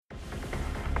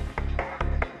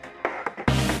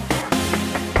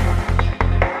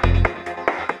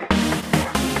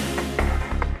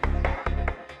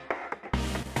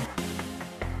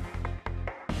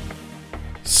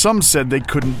Some said they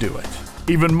couldn't do it.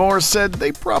 Even more said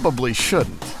they probably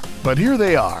shouldn't. But here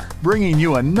they are, bringing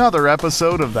you another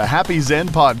episode of the Happy Zen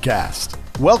Podcast.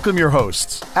 Welcome your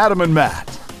hosts, Adam and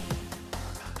Matt.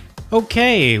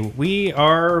 Okay, we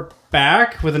are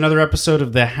back with another episode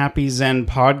of the Happy Zen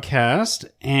Podcast,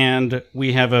 and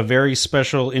we have a very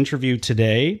special interview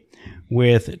today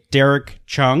with Derek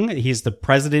Chung. He's the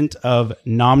president of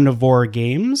Nomnivore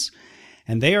Games,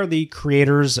 and they are the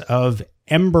creators of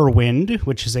Emberwind,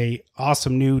 which is a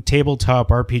awesome new tabletop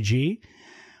RPG.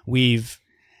 We've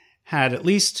had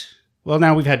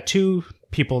we've had two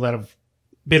people that have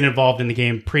been involved in the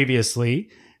game previously.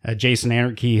 Jason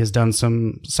Anarchy has done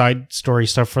some side story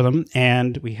stuff for them,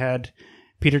 and we had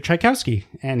Peter Tchaikovsky,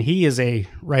 and he is a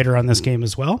writer on this game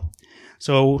as well.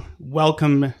 So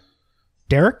welcome,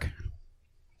 Derek.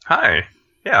 Hi.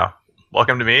 Yeah.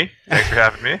 Welcome to me. Thanks for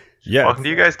having me. Yeah. Welcome to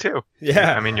you guys too.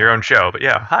 Yeah. I mean, your own show, but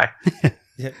yeah. Hi.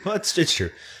 Yeah, well, it's true.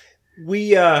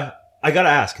 I gotta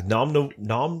ask,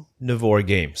 Nomnivore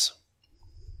Games.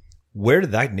 Where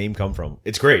did that name come from?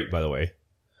 It's great, by the way.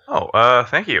 Oh,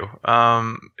 thank you.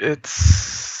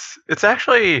 It's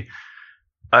actually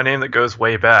a name that goes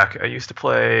way back. I used to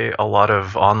play a lot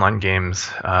of online games,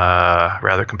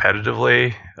 rather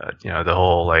competitively. The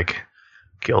whole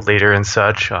guild leader and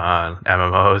such on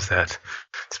MMOs that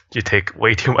you take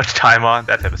way too much time on,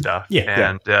 that type of stuff.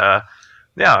 Yeah. And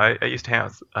I used to hang out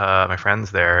with my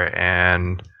friends there,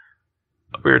 and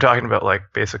we were talking about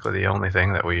basically the only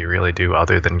thing that we really do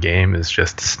other than game is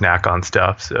just snack on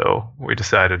stuff. So we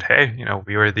decided, hey,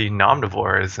 we were the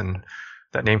Nomnivores, and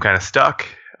that name kind of stuck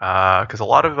because a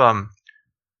lot of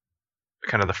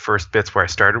kind of the first bits where I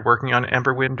started working on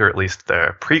Emberwind, or at least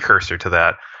the precursor to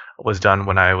that, was done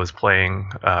when I was playing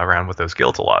around with those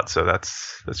guilds a lot. So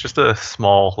that's just a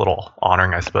small little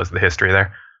honoring, I suppose, of the history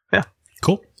there. Yeah.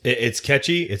 Cool. It's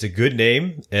catchy. It's a good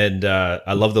name, and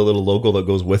I love the little logo that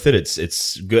goes with it.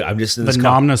 It's good. I'm just in this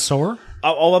Nomnosaur?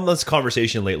 all on this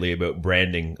conversation lately about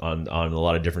branding on a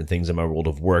lot of different things in my world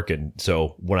of work, and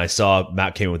so when I saw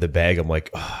Matt came in with a bag, I'm like,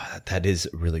 oh, that is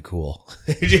really cool.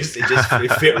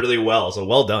 it fit really well. So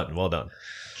well done.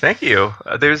 Thank you.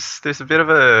 There's a bit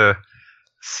of a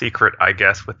secret, I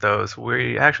guess, with those.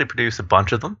 We actually produce a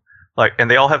bunch of them.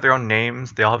 And they all have their own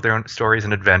names, they all have their own stories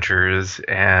and adventures,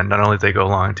 and not only do they go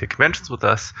along to conventions with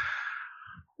us,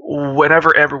 whenever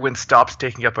Emberwind stops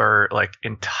taking up our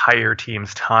entire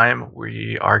team's time,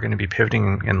 we are going to be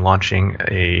pivoting and launching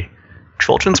a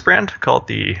children's brand called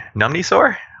the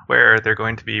Nomnisaur, where they're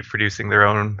going to be producing their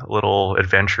own little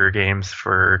adventure games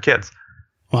for kids.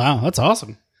 Wow, that's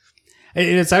awesome.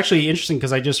 It's actually interesting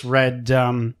because I just read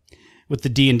with the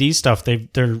D&D stuff,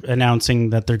 they're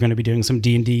announcing that they're going to be doing some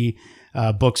D&D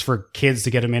books for kids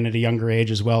to get them in at a younger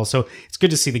age as well. So it's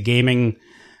good to see the gaming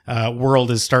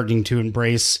world is starting to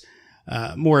embrace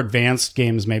more advanced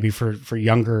games, maybe for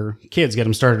younger kids, get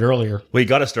them started earlier. Well, you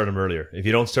got to start them earlier. If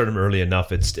you don't start them early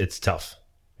enough, it's tough.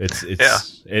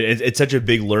 It's such a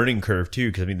big learning curve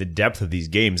too, because the depth of these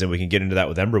games, and we can get into that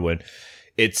with Emberwind.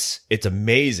 It's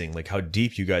amazing how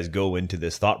deep you guys go into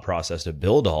this thought process to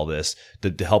build all this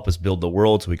to help us build the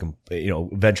world so we can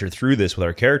venture through this with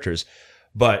our characters.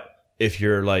 But if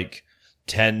you're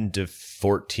 10 to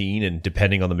 14, and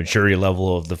depending on the maturity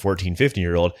level of the 14,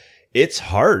 15-year-old, it's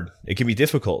hard. It can be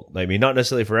difficult. Not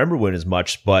necessarily for Emberwind as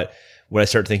much, but when I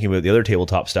start thinking about the other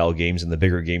tabletop style games and the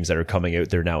bigger games that are coming out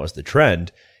there now as the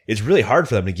trend, it's really hard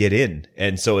for them to get in.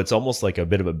 And so it's almost like a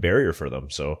bit of a barrier for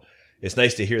them. So it's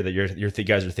nice to hear that you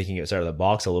guys are thinking outside of the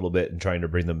box a little bit and trying to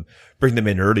bring them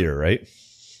in earlier, right?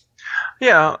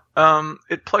 Yeah,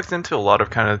 it plugs into a lot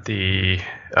of kind of the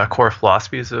core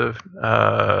philosophies of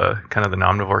kind of the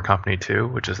Nomnivore company too,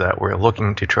 which is that we're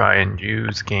looking to try and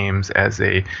use games as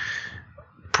a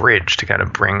bridge to kind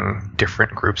of bring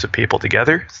different groups of people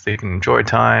together so they can enjoy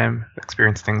time,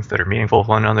 experience things that are meaningful for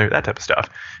one another, that type of stuff.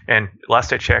 And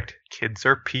last I checked, kids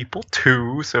are people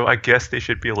too, so I guess they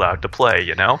should be allowed to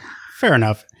play, Fair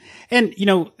enough. And,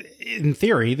 in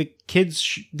theory, the kids,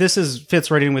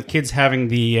 fits right in with kids having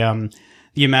the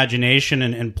imagination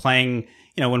and playing.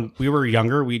 When we were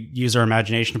younger, we'd use our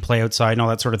imagination to play outside and all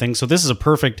that sort of thing. So this is a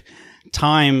perfect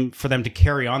time for them to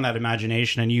carry on that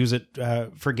imagination and use it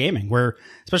for gaming, where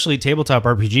especially tabletop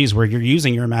RPGs, where you're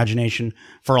using your imagination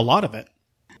for a lot of it.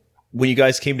 When you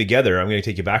guys came together, I'm going to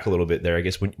take you back a little bit there. I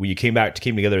guess when you came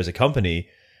together as a company,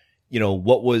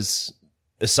 what was...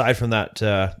 Aside from that,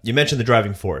 you mentioned the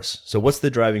driving force. So what's the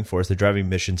driving force, the driving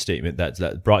mission statement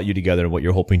that brought you together and what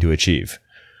you're hoping to achieve?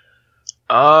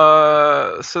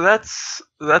 So that's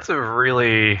a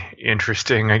really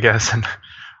interesting, I guess, and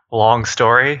long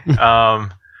story.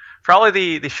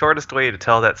 Probably the shortest way to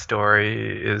tell that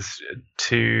story is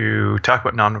to talk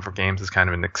about non-number games as kind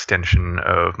of an extension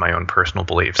of my own personal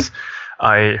beliefs.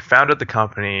 I founded the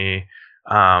company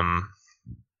probably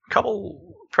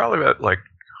about like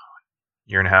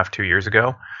year and a half, 2 years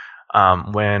ago,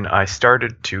 when I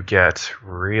started to get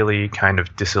really kind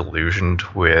of disillusioned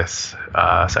with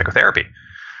psychotherapy.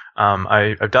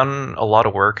 I've done a lot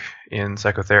of work in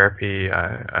psychotherapy.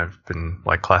 I've been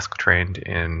like classical trained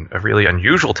in a really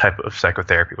unusual type of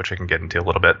psychotherapy, which I can get into a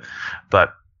little bit.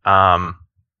 But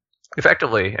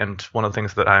effectively, and one of the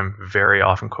things that I'm very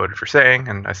often quoted for saying,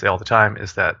 and I say all the time,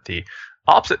 is that the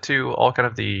opposite to all kind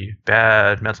of the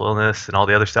bad mental illness and all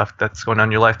the other stuff that's going on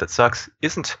in your life that sucks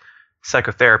isn't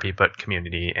psychotherapy, but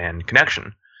community and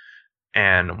connection.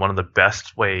 And one of the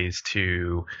best ways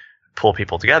to pull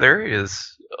people together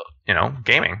is,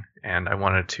 gaming. And I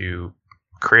wanted to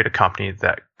create a company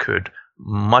that could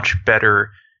much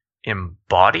better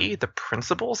embody the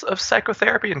principles of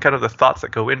psychotherapy and kind of the thoughts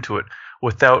that go into it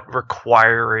without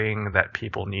requiring that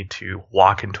people need to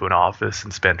walk into an office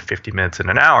and spend 50 minutes in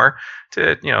an hour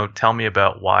to, tell me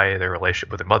about why their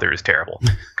relationship with their mother is terrible.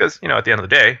 Because, at the end of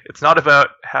the day, it's not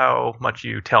about how much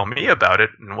you tell me about it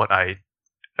and what I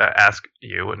ask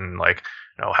you and like,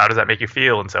 how does that make you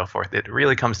feel and so forth. It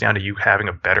really comes down to you having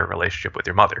a better relationship with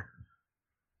your mother.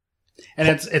 And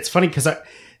it's funny because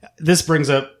this brings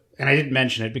up, and I didn't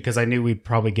mention it because I knew we'd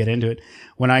probably get into it.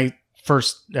 When I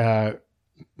first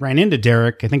ran into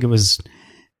Derek, I think it was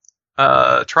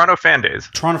Toronto Fan Days.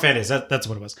 That's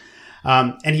what it was.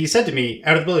 And he said to me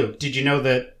out of the blue, "Did you know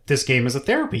that this game is a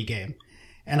therapy game?"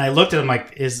 And I looked at him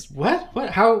like, what?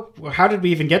 How did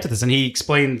we even get to this? And he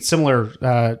explained similar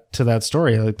to that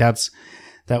story. Like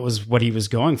that was what he was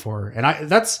going for. And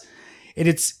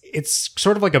it's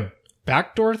sort of like a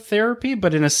backdoor therapy,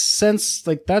 but in a sense,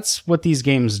 like that's what these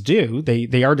games do.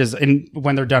 They are and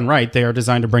when they're done right, they are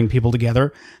designed to bring people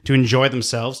together, to enjoy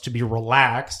themselves, to be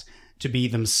relaxed, to be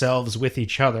themselves with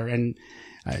each other. And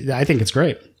I think it's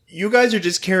great. You guys are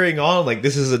just carrying on like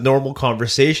this is a normal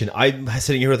conversation. I'm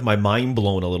sitting here with my mind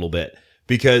blown a little bit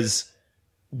because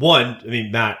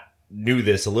Matt knew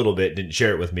this a little bit, didn't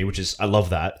share it with me, which is, I love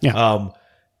that. Yeah.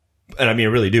 And I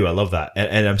really do. I love that.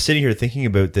 And I'm sitting here thinking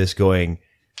about this going,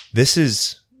 this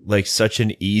is like such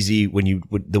an easy,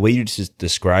 the way you just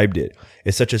described it,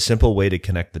 it's such a simple way to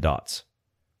connect the dots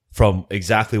from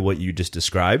exactly what you just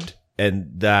described.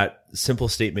 And that simple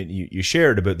statement you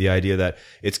shared about the idea that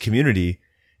it's community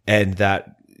and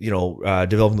that,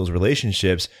 developing those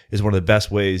relationships is one of the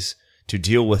best ways to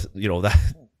deal with, that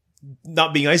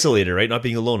not being isolated, right? Not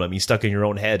being alone. I mean, stuck in your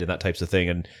own head and that types of thing.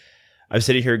 And I'm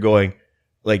sitting here going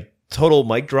like total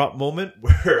mic drop moment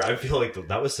where I feel like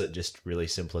that was just really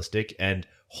simplistic and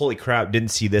holy crap,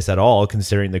 didn't see this at all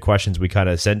considering the questions we kind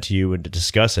of sent to you and to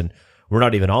discuss. And we're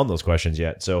not even on those questions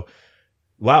yet. So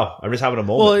wow, I'm just having a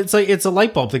moment. Well, it's like it's a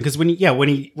light bulb thing because when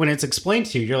it's explained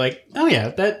to you, you're like, oh yeah,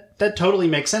 that totally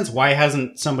makes sense. Why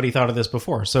hasn't somebody thought of this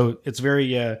before? So it's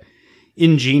very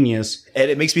ingenious,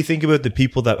 and it makes me think about the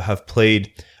people that have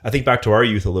played. I think back to our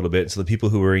youth a little bit. So the people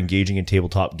who were engaging in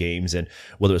tabletop games, and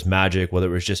whether it was Magic, whether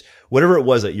it was just whatever it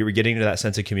was that you were getting into that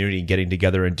sense of community and getting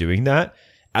together and doing that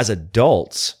as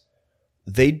adults,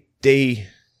 they.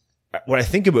 When I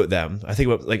think about them, I think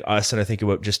about like us, and I think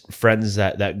about just friends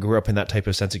that grew up in that type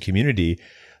of sense of community.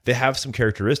 They have some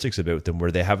characteristics about them where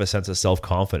they have a sense of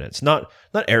self-confidence, not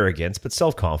arrogance, but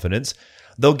self-confidence.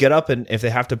 They'll get up and if they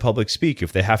have to public speak,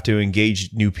 if they have to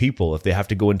engage new people, if they have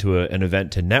to go into an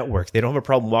event to network, they don't have a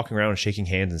problem walking around and shaking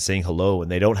hands and saying hello.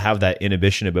 And they don't have that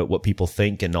inhibition about what people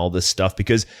think and all this stuff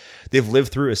because they've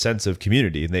lived through a sense of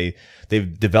community and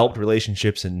they've developed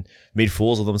relationships and made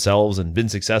fools of themselves and been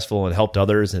successful and helped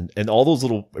others. And all those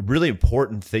little really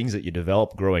important things that you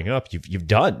develop growing up, you've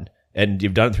done. And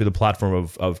you've done it through the platform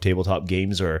of tabletop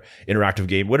games or interactive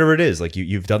game, whatever it is. Like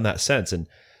you've done that sense. And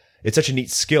it's such a neat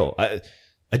skill.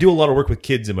 I do a lot of work with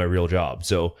kids in my real job,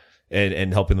 so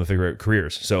and helping them figure out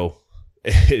careers. So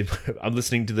I'm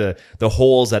listening to the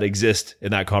holes that exist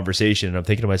in that conversation, and I'm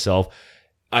thinking to myself,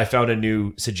 I found a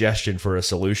new suggestion for a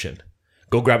solution.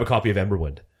 Go grab a copy of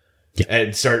Emberwind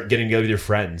and start getting together with your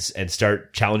friends and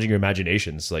start challenging your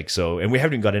imaginations. Like so, and we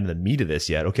haven't even got into the meat of this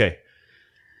yet. Okay,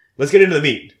 let's get into the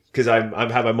meat because I'm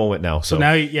having my moment now. So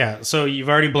now, yeah. So you've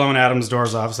already blown Adam's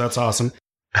doors off. So that's awesome.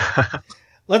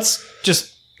 Let's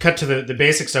just cut to the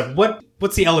basic stuff.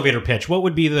 What's the elevator pitch? What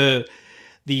would be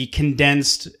the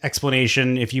condensed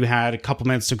explanation if you had a couple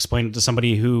minutes to explain it to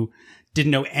somebody who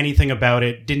didn't know anything about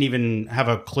it, didn't even have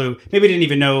a clue, maybe didn't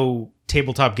even know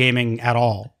tabletop gaming at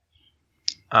all?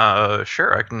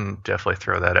 Sure, I can definitely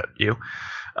throw that at you.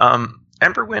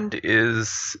 Emberwind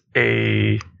is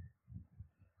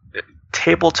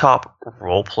tabletop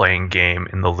role-playing game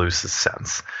in the loosest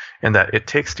sense, in that it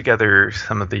takes together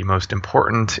some of the most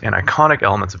important and iconic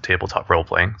elements of tabletop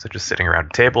role-playing, such as sitting around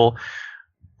a table,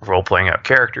 role-playing out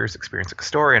characters, experiencing a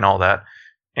story, and all that,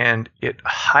 and it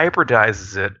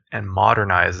hybridizes it and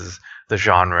modernizes the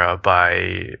genre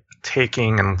by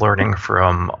taking and learning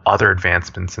from other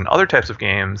advancements in other types of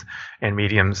games and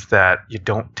mediums that you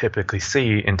don't typically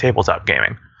see in tabletop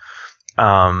gaming.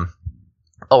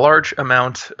 A large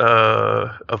amount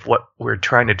of what we're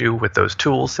trying to do with those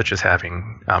tools, such as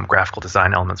having graphical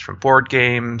design elements from board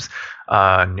games,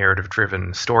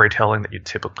 narrative-driven storytelling that you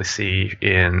typically see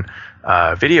in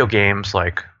video games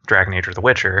like Dragon Age or The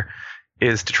Witcher,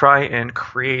 is to try and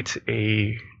create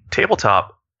a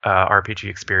tabletop RPG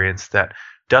experience that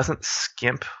doesn't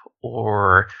skimp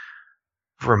or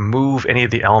remove any of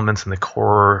the elements in the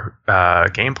core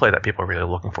gameplay that people are really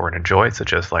looking for and enjoy,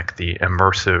 such as like the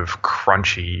immersive,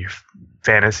 crunchy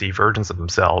fantasy versions of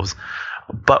themselves.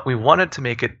 But we wanted to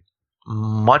make it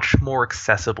much more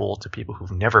accessible to people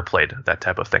who've never played that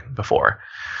type of thing before.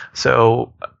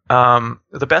 So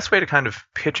the best way to kind of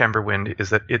pitch Emberwind is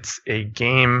that it's a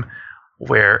game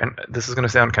where, and this is going to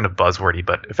sound kind of buzzwordy,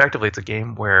 but effectively it's a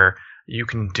game where you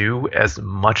can do as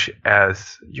much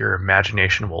as your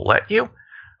imagination will let you,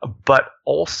 but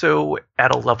also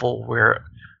at a level where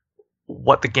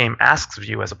what the game asks of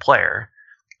you as a player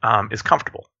is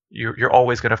comfortable. You're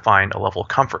always going to find a level of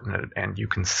comfort in it, and you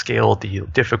can scale the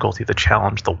difficulty, the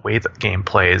challenge, the way that the game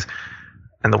plays,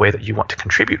 and the way that you want to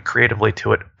contribute creatively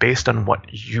to it based on what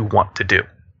you want to do.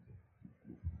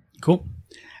 Cool.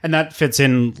 And that fits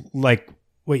in like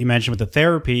what you mentioned with the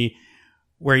therapy,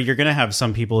 where you're going to have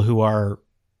some people who are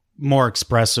more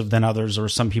expressive than others, or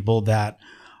some people that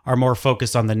are more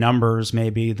focused on the numbers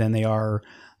maybe than they are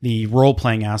the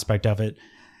role-playing aspect of it.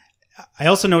 I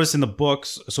also noticed in the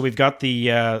books, so we've got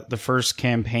the first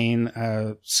campaign,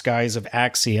 Skies of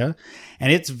Axia,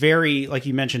 and it's very, like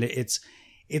you mentioned,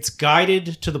 it's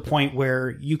guided to the point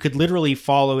where you could literally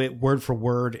follow it word for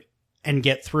word and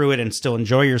get through it and still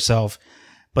enjoy yourself.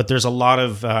 But there's a lot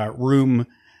of room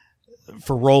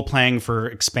for role-playing, for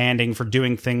expanding, for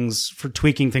doing things, for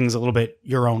tweaking things a little bit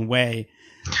your own way.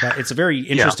 It's a very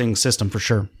interesting system for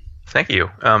sure. Thank you.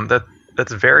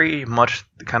 That's very much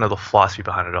kind of the philosophy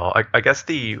behind it all. I guess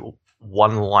the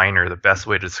one-liner, the best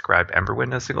way to describe Emberwind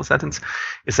in a single sentence,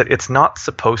 is that it's not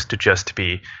supposed to just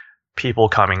be people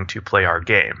coming to play our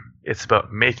game. It's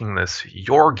about making this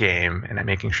your game and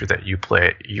making sure that you play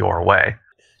it your way.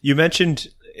 You mentioned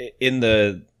in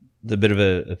the bit of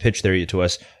a pitch there to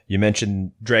us, you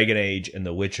mentioned Dragon Age and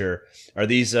The Witcher. Are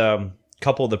these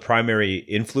couple of the primary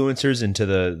influencers into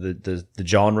the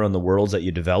genre and the worlds that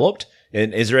you developed?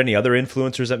 And is there any other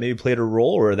influencers that maybe played a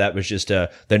role, or that was just the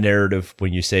narrative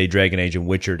when you say Dragon Age and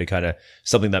Witcher to kind of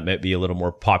something that might be a little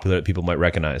more popular that people might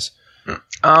recognize?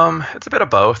 It's a bit of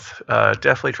both.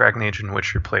 Definitely Dragon Age and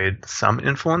Witcher played some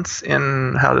influence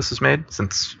in how this was made,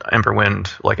 since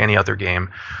Emberwind, like any other game,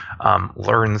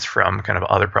 learns from kind of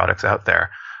other products out there.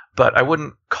 But I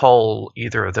wouldn't call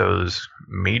either of those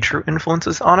major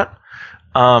influences on it.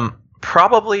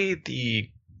 Probably the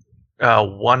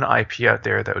one IP out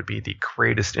there that would be the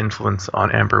greatest influence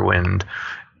on Emberwind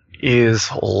is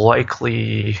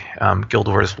likely Guild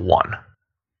Wars 1.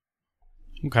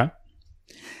 Okay.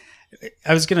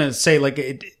 I was going to say,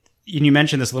 like, you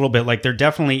mentioned this a little bit, like there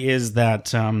definitely is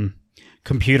that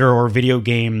computer or video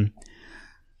game,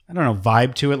 I don't know,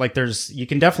 vibe to it. Like you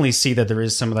can definitely see that there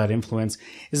is some of that influence.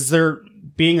 Is there,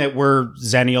 being that we're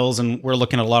Zennials and we're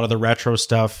looking at a lot of the retro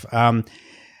stuff,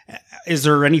 is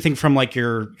there anything from like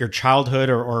your childhood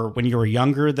or when you were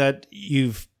younger that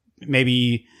you've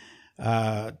maybe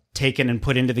taken and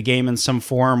put into the game in some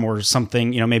form, or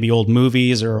something, maybe old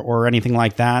movies or anything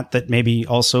like that maybe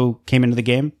also came into the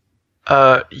game?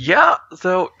 Yeah,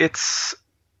 though it's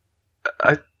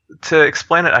to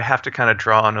explain it, I have to kind of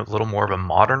draw on a little more of a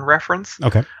modern reference.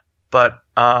 Okay. But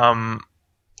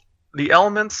the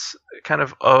elements kind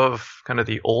of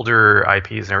the older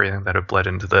IPs and everything that have bled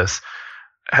into this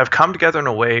have come together in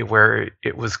a way where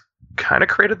it was kind of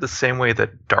created the same way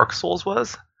that Dark Souls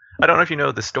was. I don't know if you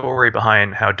know the story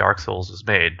behind how Dark Souls was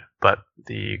made, but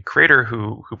the creator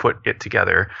who put it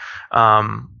together,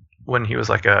 when he was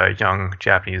like a young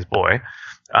Japanese boy,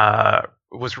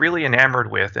 was really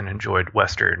enamored with and enjoyed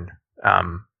Western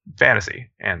fantasy,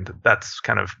 and that's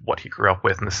kind of what he grew up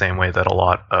with, in the same way that a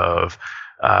lot of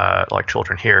like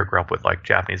children here grew up with like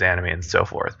Japanese anime and so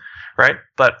forth, right?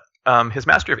 But his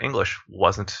mastery of English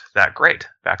wasn't that great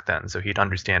back then, so he'd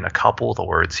understand a couple of the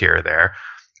words here or there,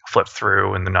 flip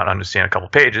through and then not understand a couple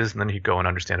pages, and then he'd go and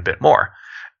understand a bit more.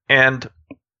 And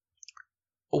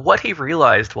what he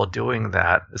realized while doing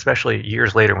that, especially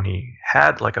years later when he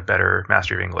had like a better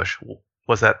mastery of English,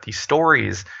 was that the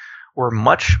stories were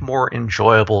much more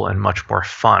enjoyable and much more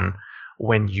fun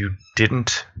when you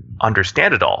didn't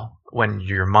understand it all, when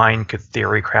your mind could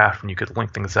theory craft and you could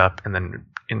link things up and then,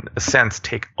 in a sense,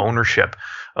 take ownership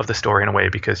of the story in a way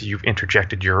because you've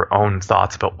interjected your own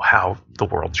thoughts about how the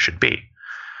world should be.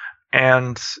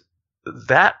 And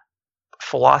that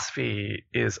philosophy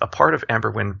is a part of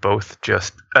Emberwind,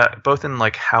 both in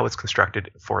like how it's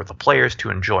constructed for the players to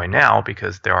enjoy now,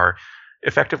 because there are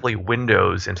effectively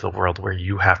windows into the world where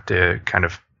you have to kind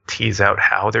of tease out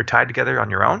how they're tied together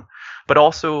on your own, but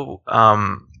also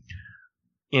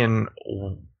in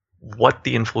what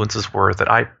the influences were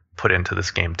that I put into this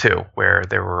game too, where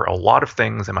there were a lot of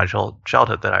things in my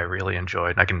childhood that I really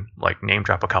enjoyed. I can like name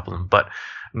drop a couple of them, but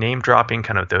name dropping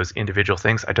kind of those individual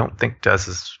things I don't think does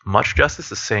as much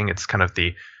justice as saying it's kind of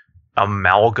the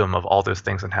amalgam of all those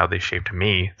things and how they shaped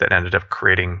me that ended up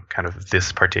creating kind of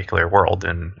this particular world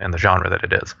and the genre that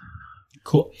it is.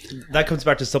 Cool. That comes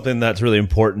back to something that's really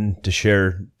important to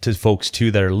share to folks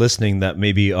too that are listening, that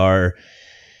maybe are,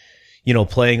 you know,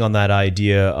 playing on that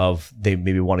idea of they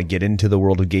maybe want to get into the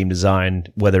world of game design,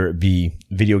 whether it be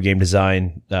video game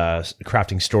design,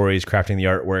 crafting stories, crafting the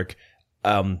artwork.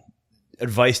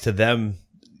 Advice to them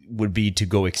would be to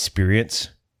go experience,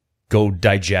 go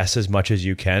digest as much as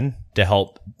you can to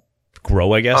help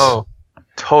grow, I guess. Oh,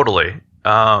 totally.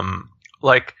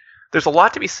 Like, there's a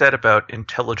lot to be said about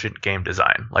intelligent game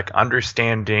design, like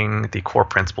understanding the core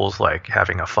principles, like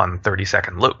having a fun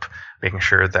 30-second loop, making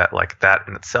sure that like that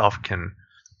in itself can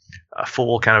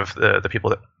fool kind of the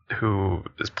people who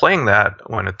is playing that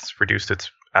when it's reduced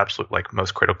its absolute like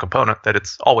most critical component, that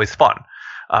it's always fun.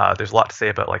 There's a lot to say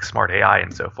about like smart AI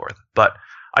and so forth, but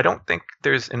I don't think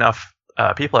there's enough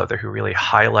people out there who really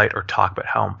highlight or talk about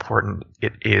how important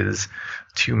it is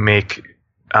to make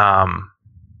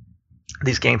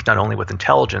these games not only with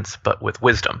intelligence but with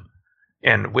wisdom.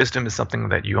 And wisdom is something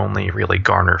that you only really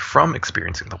garner from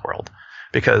experiencing the world,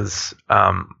 because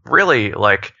really,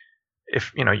 like,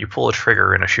 if you pull a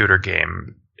trigger in a shooter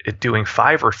game, it doing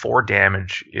 5 or 4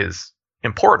 damage is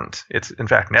important. It's in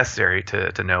fact necessary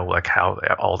to know like how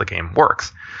all the game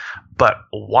works. But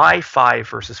why 5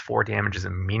 versus 4 damage is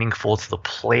meaningful to the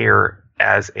player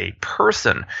as a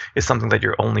person is something that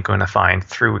you're only going to find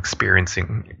through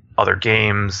experiencing other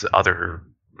games, other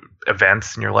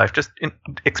events in your life, just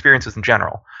experiences in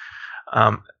general.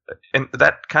 And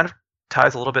that kind of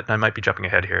ties a little bit, and I might be jumping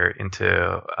ahead here,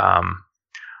 into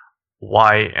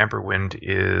why Emberwind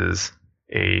is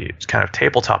a kind of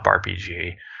tabletop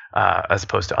RPG as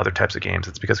opposed to other types of games.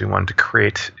 It's because we wanted to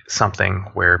create something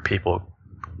where we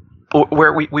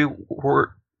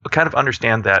kind of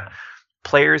understand that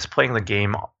players playing the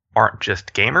game aren't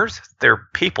just gamers, they're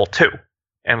people too.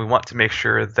 And we want to make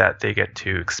sure that they get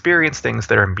to experience things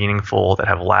that are meaningful, that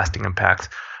have lasting impacts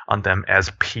on them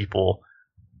as people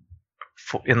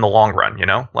in the long run,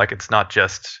 Like, it's not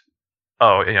just,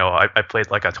 I played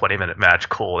like a 20-minute match,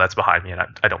 cool, that's behind me, and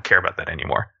I don't care about that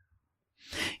anymore.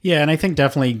 Yeah, and I think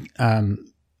definitely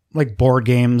like board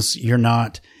games, you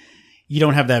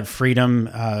don't have that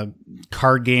freedom.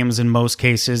 Card games in most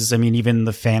cases, I mean, even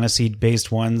the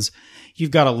fantasy-based ones,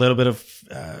 you've got a little bit of,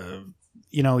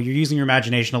 you're using your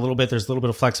imagination a little bit. There's a little bit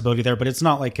of flexibility there, but it's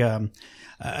not like a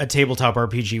tabletop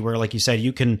RPG where, like you said,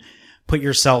 you can put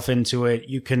yourself into it.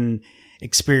 You can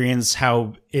experience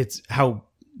how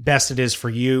best it is for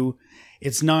you.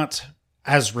 It's not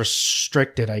as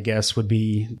restricted, I guess, would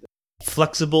be.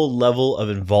 Flexible level of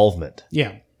involvement.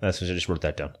 Yeah. That's what I just wrote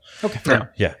that down. Okay.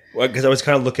 Yeah. Because I was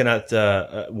kind of looking at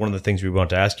one of the things we want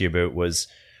to ask you about was,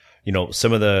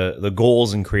 some of the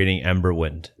goals in creating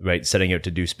Emberwind, right? Setting out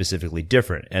to do specifically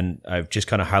different. And I've just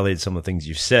kind of highlighted some of the things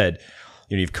you've said.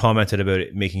 You've commented about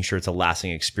it, making sure it's a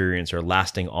lasting experience or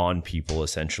lasting on people,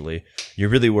 essentially. You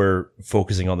really were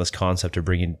focusing on this concept of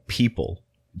bringing people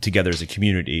together as a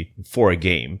community for a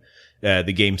game.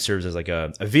 The game serves as like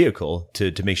a vehicle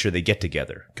to make sure they get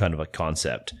together, kind of a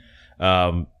concept.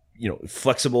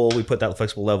 Flexible, we put that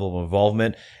flexible level of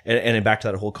involvement and back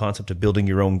to that whole concept of building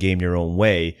your own game your own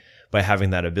way by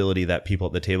having that ability that people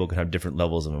at the table can have different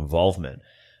levels of involvement.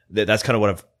 That's kind of what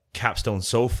I've capstoned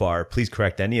so far. Please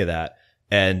correct any of that.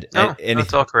 And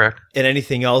that's all correct. And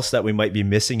anything else that we might be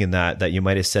missing in that you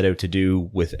might have set out to do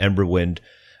with Emberwind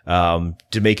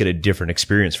to make it a different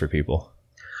experience for people.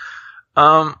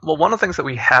 Well, one of the things that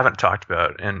we haven't talked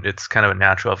about, and it's kind of a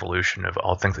natural evolution of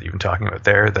all things that you've been talking about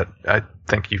there, that I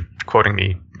think you're quoting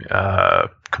me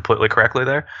completely correctly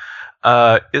there,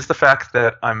 is the fact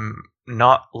that I'm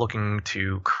not looking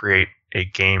to create a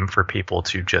game for people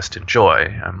to just enjoy.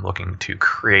 I'm looking to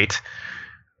create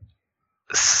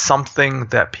something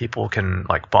that people can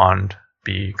like bond,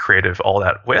 be creative, all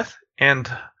that with. And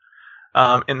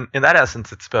in that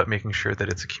essence, it's about making sure that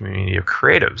it's a community of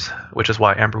creatives, which is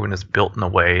why Emberwind is built in a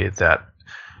way that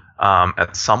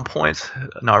at some point,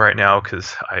 not right now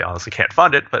because I honestly can't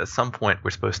fund it, but at some point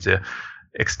we're supposed to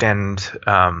extend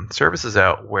services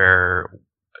out where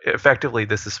effectively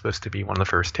this is supposed to be one of the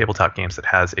first tabletop games that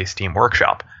has a Steam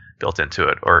Workshop built into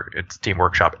it, or it's Steam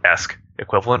Workshop-esque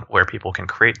equivalent where people can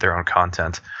create their own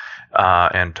content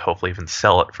and hopefully even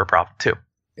sell it for profit too.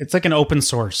 It's like an open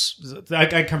source.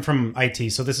 I come from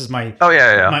IT, so this is my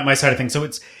my side of things. So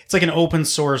it's like an open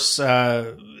source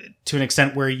to an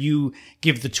extent where you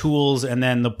give the tools and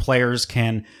then the players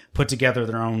can put together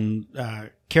their own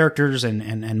characters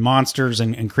and monsters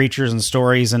and creatures and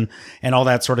stories and all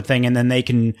that sort of thing, and then they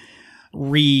can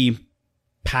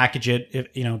package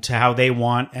it, to how they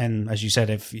want. And as you said,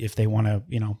 if they want to,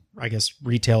 I guess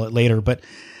retail it later. But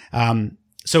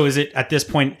so is it at this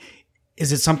point?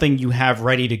 Is it something you have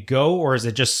ready to go, or is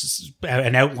it just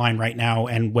an outline right now?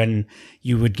 And when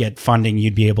you would get funding,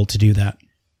 you'd be able to do that?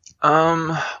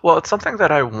 Well, it's something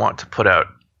that I want to put out,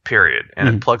 period. And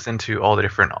it plugs into all the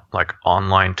different like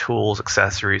online tools,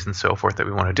 accessories, and so forth that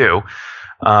we want to do.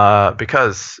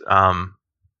 Because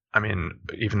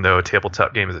even though a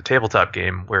tabletop game is a tabletop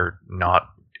game, we're not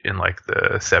in like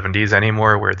the 70s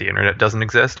anymore where the internet doesn't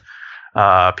exist.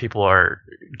 People are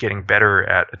getting better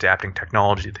at adapting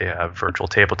technology. They have virtual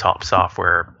tabletop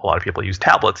software. A lot of people use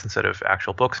tablets instead of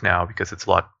actual books now because it's a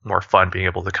lot more fun being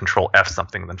able to control F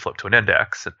something than flip to an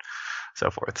index and so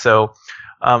forth. So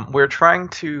we're trying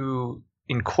to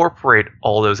incorporate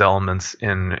all those elements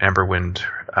in Emberwind,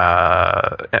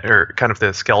 or kind of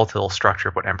the skeletal structure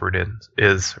of what Emberwind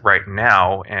is right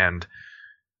now. And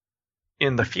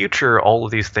in the future, all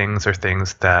of these things are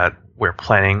things that we're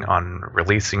planning on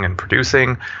releasing and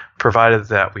producing, provided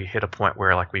that we hit a point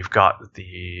where like we've got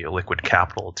the liquid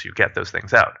capital to get those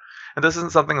things out. And this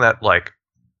isn't something that like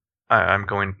I'm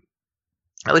going.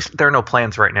 At least there are no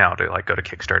plans right now to like go to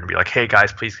Kickstarter and be like, "Hey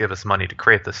guys, please give us money to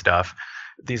create this stuff."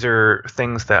 These are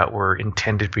things that were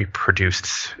intended to be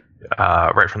produced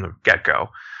right from the get-go,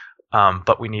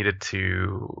 but we needed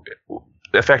to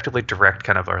effectively direct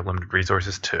kind of our limited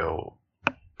resources to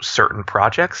certain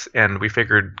projects, and we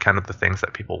figured kind of the things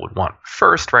that people would want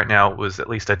first right now was at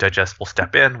least a digestible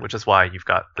step in, which is why you've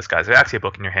got this Guys of Axia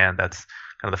book in your hand. That's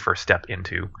kind of the first step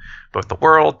into both the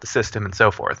world, the system, and so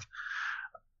forth.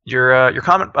 Your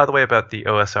comment, by the way, about the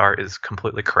OSR is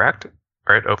completely correct,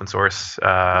 right? Open source,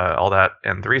 all that,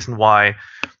 and the reason why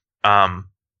I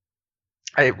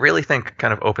really think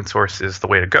kind of open source is the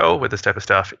way to go with this type of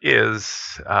stuff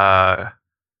is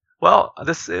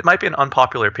it might be an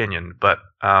unpopular opinion, but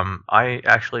I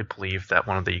actually believe that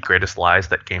one of the greatest lies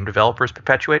that game developers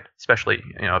perpetuate, especially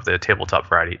of the tabletop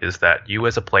variety, is that you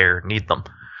as a player need them.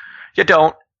 You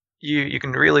don't. You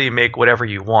can really make whatever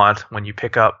you want when you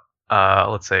pick up,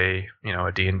 let's say,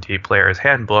 a D&D player's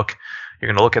handbook. You're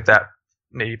going to look at that,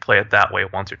 maybe play it that way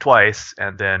once or twice,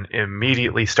 and then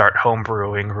immediately start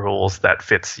homebrewing rules that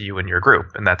fits you and your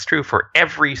group. And that's true for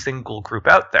every single group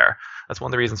out there. That's one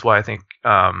of the reasons why I think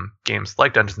games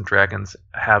like Dungeons & Dragons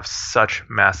have such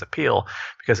mass appeal,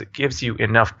 because it gives you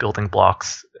enough building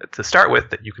blocks to start with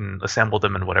that you can assemble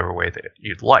them in whatever way that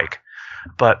you'd like.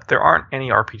 But there aren't any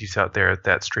RPGs out there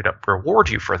that straight up reward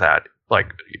you for that.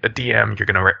 Like a DM, you're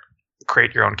going to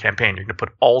create your own campaign. You're going to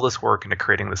put all this work into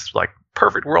creating this like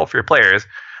perfect world for your players.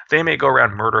 They may go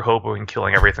around murder hoboing,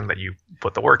 killing everything that you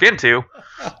put the work into,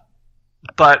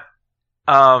 but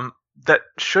that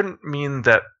shouldn't mean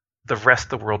that the rest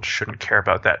of the world shouldn't care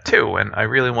about that too. And I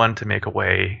really wanted to make a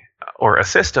way or a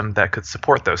system that could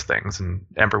support those things. And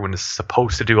Emberwind is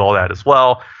supposed to do all that as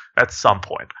well at some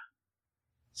point.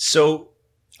 So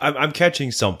I'm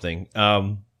catching something.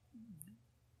 I'm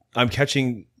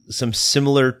catching some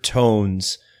similar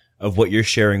tones of what you're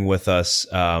sharing with us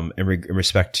in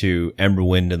respect to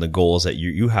Emberwind and the goals that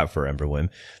you have for Emberwind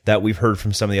that we've heard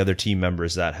from some of the other team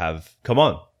members that have come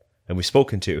on and we've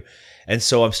spoken to. And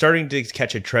so I'm starting to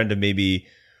catch a trend of maybe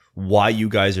why you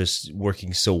guys are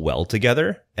working so well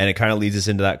together. And it kind of leads us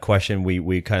into that question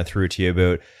we kind of threw to you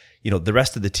about, the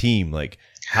rest of the team. Like,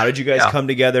 how did you guys come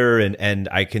together? And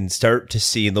I can start to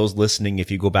see in those listening,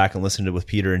 if you go back and listen to it with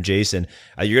Peter and Jason,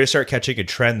 you're going to start catching a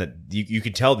trend that you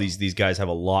can tell these guys have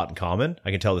a lot in common.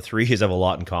 I can tell the three have a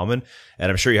lot in common,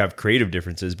 and I'm sure you have creative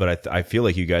differences, but I feel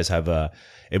like you guys have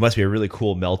it must be a really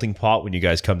cool melting pot when you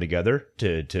guys come together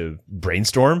to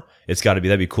brainstorm.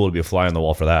 That'd be cool to be a fly on the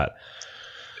wall for that.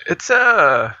 It's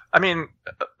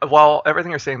while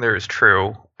everything you're saying there is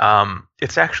true,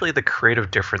 it's actually the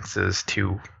creative differences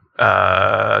to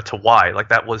to why. Like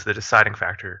that was the deciding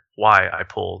factor why I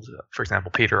pulled, for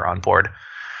example, Peter on board.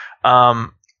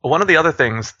 One of the other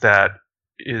things that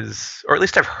is, or at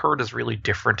least I've heard is really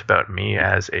different about me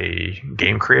as a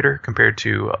game creator compared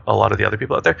to a lot of the other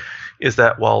people out there, is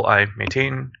that while I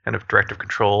maintain kind of directive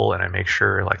control and I make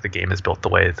sure like the game is built the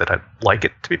way that I like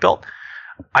it to be built,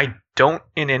 I don't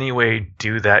in any way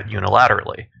do that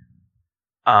unilaterally.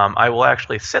 I will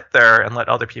actually sit there and let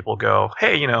other people go,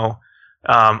 hey,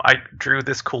 I drew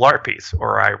this cool art piece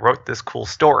or I wrote this cool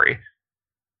story.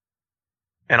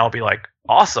 And I'll be like,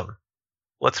 awesome,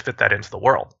 let's fit that into the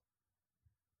world.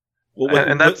 Well,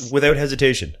 and that's without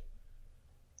hesitation.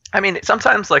 I mean,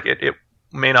 sometimes like it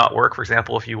may not work. For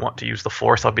example, if you want to use the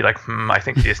Force, I'll be like, I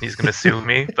think Disney's going to sue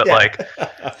me. But like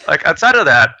outside of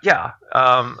that, yeah.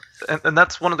 And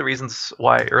that's one of the reasons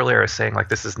why earlier I was saying like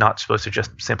this is not supposed to just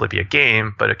simply be a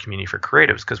game, but a community for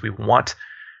creatives, because we want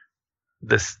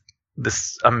this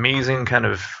amazing kind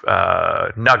of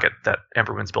nugget that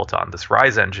Emberwind's built on, this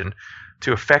Rise engine,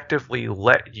 to effectively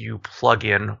let you plug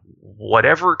in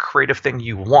whatever creative thing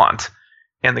you want,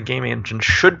 and the game engine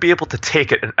should be able to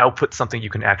take it and output something you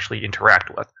can actually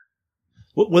interact with.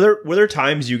 Were there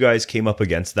times you guys came up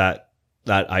against that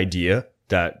idea,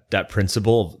 that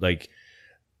principle? Like,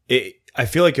 I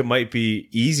feel like it might be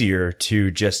easier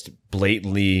to just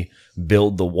blatantly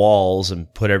build the walls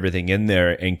and put everything in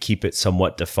there and keep it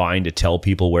somewhat defined to tell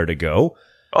people where to go.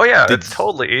 Oh yeah, it's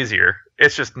totally easier.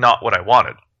 It's just not what I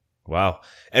wanted. Wow.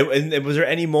 And was there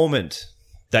any moment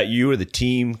that you or the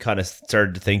team kind of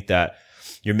started to think that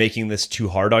you're making this too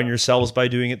hard on yourselves by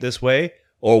doing it this way?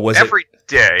 Or was every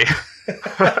day?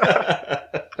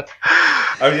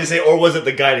 I was gonna say, or was it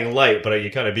the guiding light? But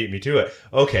you kind of beat me to it.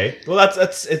 Okay, well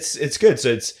it's good.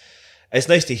 So it's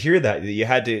nice to hear that you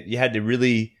had to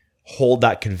really hold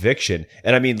that conviction.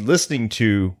 And I mean, listening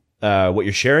to what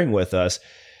you're sharing with us,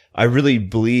 I really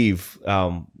believe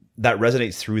that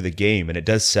resonates through the game, and it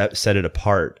does set it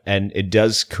apart, and it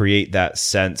does create that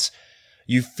sense.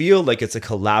 You feel like it's a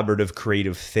collaborative,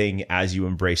 creative thing as you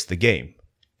embrace the game.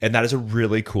 And that is a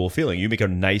really cool feeling. You make a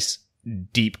nice,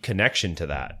 deep connection to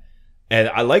that. And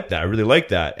I like that. I really like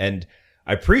that. And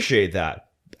I appreciate that.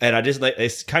 And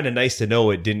it's kind of nice to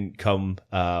know it didn't come,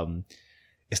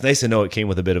 it's nice to know it came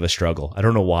with a bit of a struggle. I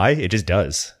don't know why. It just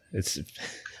does.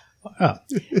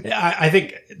 I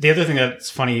think the other thing that's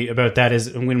funny about that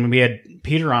is when we had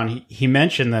Peter on, he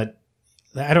mentioned that,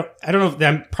 I don't know if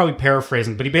I'm probably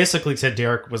paraphrasing, but he basically said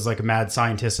Derek was like a mad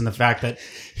scientist, and the fact that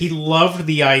he loved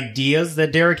the ideas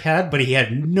that Derek had, but he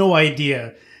had no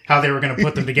idea how they were going to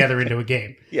put them together into a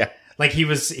game. Yeah. Like he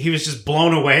was just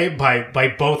blown away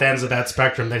by both ends of that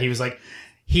spectrum, that he was like,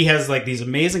 he has like these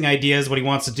amazing ideas, what he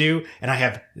wants to do, and I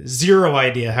have zero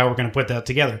idea how we're going to put that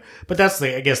together. But that's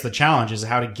I guess the challenge is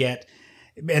how to get,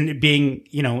 and being,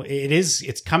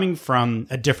 it's coming from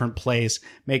a different place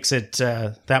makes it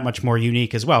that much more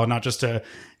unique as well. Not just a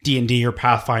D&D or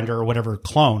Pathfinder or whatever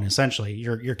clone. Essentially,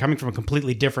 you're coming from a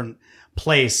completely different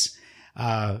place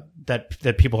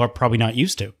that people are probably not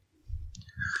used to.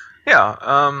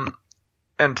 Yeah.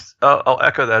 And I'll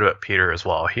echo that about Peter as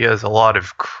well. He has a lot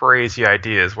of crazy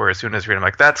ideas where as soon as we read them,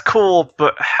 like, that's cool,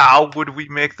 but how would we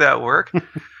make that work?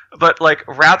 But like,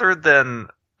 rather than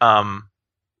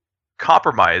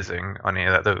compromising on any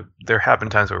of that, there have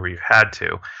been times where we've had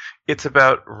to. It's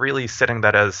about really setting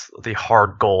that as the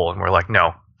hard goal, and we're like,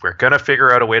 no, we're going to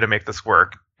figure out a way to make this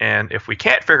work. And if we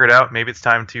can't figure it out, maybe it's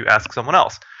time to ask someone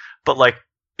else. But like,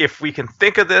 if we can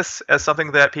think of this as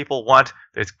something that people want,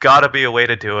 there's got to be a way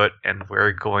to do it, and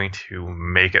we're going to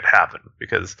make it happen.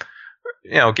 Because,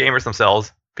 gamers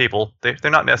themselves, people, they're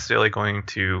not necessarily going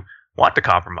to want to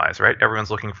compromise, right?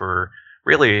 Everyone's looking for,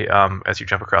 really, as you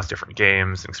jump across different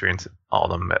games and experience all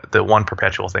of them, the one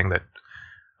perpetual thing that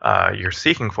you're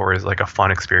seeking for is like a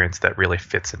fun experience that really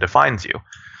fits and defines you.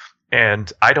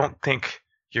 And I don't think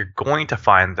you're going to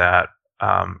find that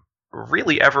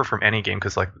really ever from any game,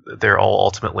 because like they're all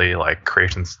ultimately like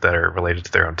creations that are related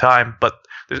to their own time. But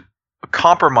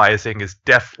compromising is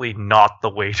definitely not the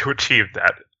way to achieve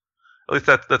that. At least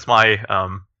that's my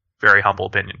very humble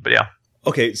opinion. But yeah.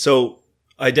 Okay, so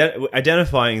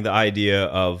identifying the idea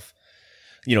of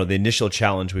the initial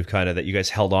challenge that you guys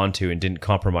held on to and didn't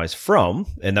compromise from,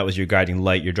 and that was your guiding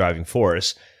light, your driving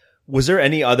force. Was there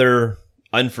any other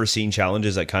unforeseen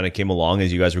challenges that kind of came along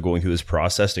as you guys were going through this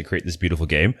process to create this beautiful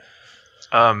game?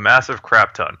 A massive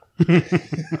crap ton.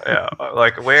 Yeah,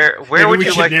 like where Maybe would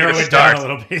you like me to start? Down a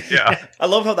little bit. Yeah. I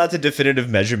love how that's a definitive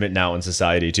measurement now in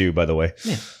society too, by the way.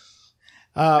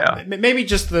 Maybe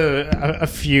just a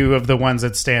few of the ones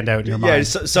that stand out in your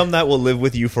mind. Yeah, some that will live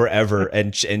with you forever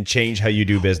and change how you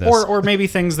do business. Or maybe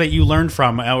things that you learned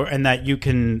from and that you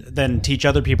can then teach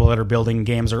other people that are building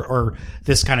games or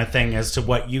this kind of thing as to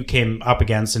what you came up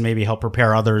against and maybe help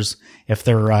prepare others if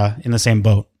they're in the same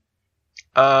boat.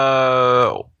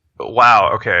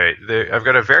 Wow. Okay. I've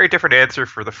got a very different answer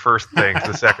for the first thing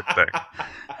to the second thing.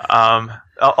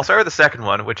 I'll start with the second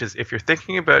one, which is if you're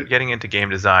thinking about getting into game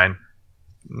design,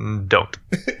 don't.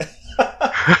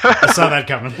 I saw that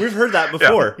coming. We've heard that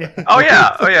before. Yeah. Oh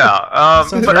yeah.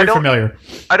 Sounds but very familiar.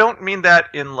 I don't mean that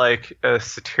in like a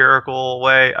satirical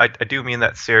way. I do mean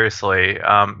that seriously.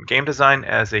 Game design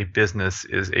as a business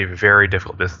is a very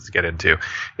difficult business to get into.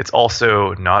 It's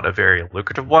also not a very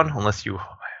lucrative one unless you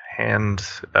hand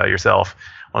yourself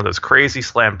one of those crazy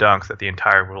slam dunks that the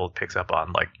entire world picks up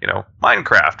on, like,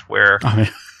 Minecraft, where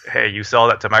hey, you sell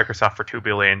that to Microsoft for $2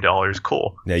 billion,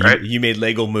 cool. Yeah, right? you made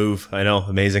Lego move. I know,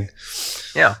 amazing.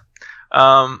 Yeah.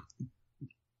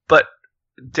 But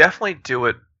definitely do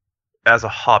it as a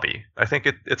hobby. I think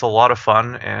it's a lot of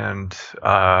fun, and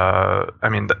I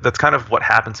mean that's kind of what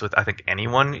happens with, I think,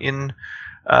 anyone in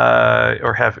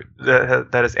or have that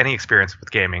has any experience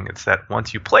with gaming. It's that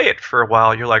once you play it for a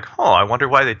while, you're like, oh, I wonder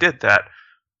why they did that.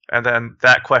 And then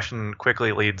that question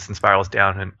quickly leads and spirals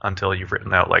down until you've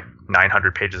written out like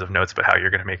 900 pages of notes about how you're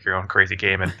going to make your own crazy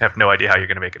game and have no idea how you're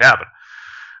going to make it happen.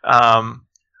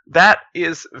 That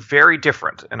is very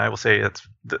different, and I will say that's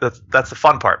the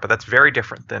fun part, but that's very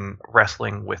different than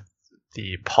wrestling with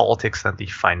the politics and the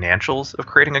financials of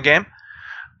creating a game.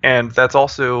 And that's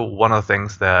also one of the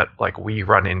things that like we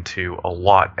run into a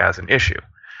lot as an issue.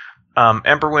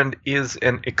 Emberwind is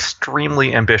an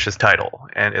extremely ambitious title,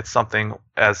 and it's something,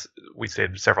 as we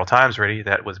said several times already,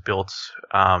 that was built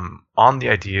on the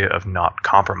idea of not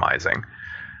compromising.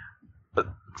 But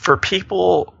for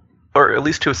people, or at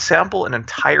least to assemble an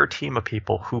entire team of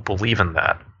people who believe in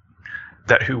that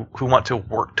who want to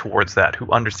work towards that, who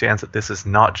understands that this is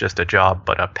not just a job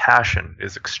but a passion,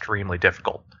 is extremely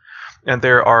difficult. And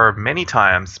there are many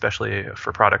times, especially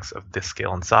for products of this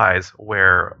scale and size,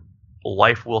 where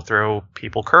life will throw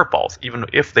people curveballs. Even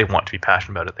if they want to be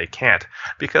passionate about it, they can't.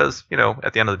 Because,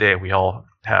 at the end of the day, we all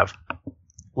have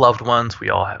loved ones. We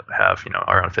all have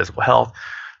our own physical health,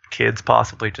 kids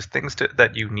possibly, just things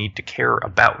that you need to care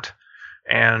about.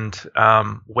 And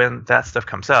when that stuff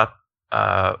comes up,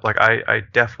 I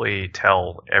definitely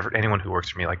tell anyone who works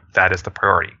for me, like, that is the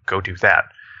priority. Go do that.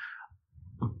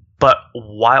 But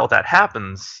while that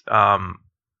happens,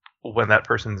 when that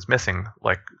person is missing,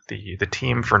 like the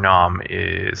team for Nom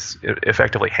is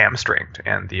effectively hamstringed,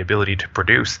 and the ability to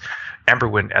produce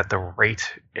Emberwind at the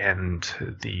rate and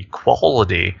the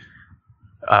quality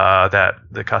that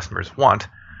the customers want,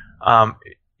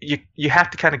 you have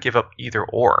to kind of give up either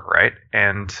or, right?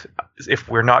 And if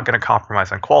we're not going to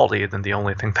compromise on quality, then the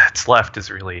only thing that's left is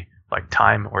really like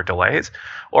time or delays,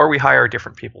 or we hire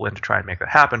different people in to try and make that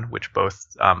happen, which both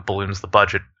balloons the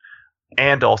budget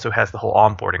and also has the whole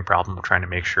onboarding problem of trying to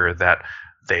make sure that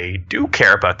they do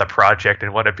care about the project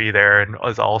and want to be there and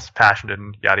is all passionate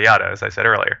and yada yada, as I said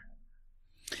earlier.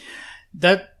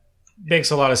 That makes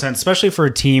a lot of sense, especially for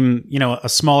a team, a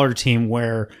smaller team,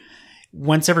 where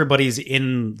once everybody's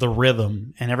in the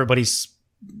rhythm and everybody's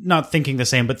not thinking the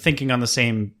same, but thinking on the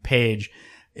same page,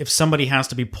 if somebody has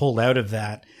to be pulled out of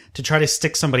that to try to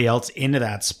stick somebody else into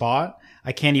that spot,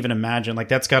 I can't even imagine. Like,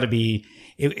 that's got to be,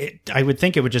 I would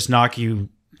think it would just knock you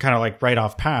kind of like right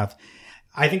off path.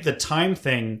 I think the time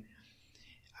thing,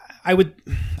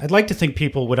 I'd like to think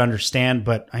people would understand,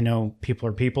 but I know people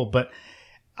are people, but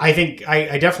I think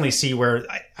I definitely see where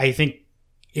I think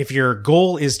if your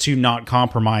goal is to not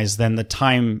compromise, then the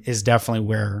time is definitely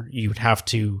where you'd have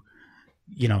to,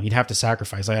 you'd have to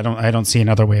sacrifice. I don't see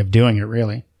another way of doing it,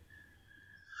 really.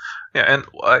 Yeah, and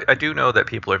I do know that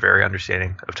people are very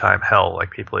understanding of time. Hell,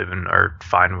 like, people even are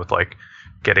fine with like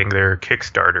getting their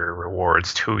Kickstarter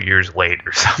rewards 2 years late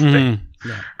or something,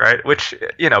 right? Which,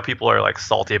 people are like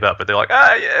salty about, but they're like,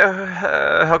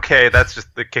 okay, that's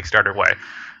just the Kickstarter way.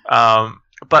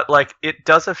 But like, it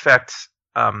does affect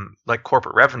like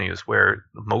corporate revenues, where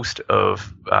most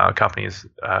of companies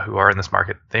who are in this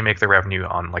market, they make their revenue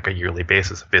on like a yearly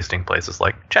basis, visiting places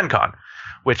like Gen Con,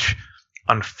 which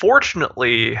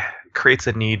unfortunately creates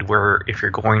a need where if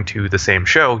you're going to the same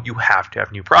show, you have to have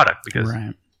new product, because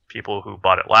people who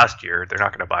bought it last year, they're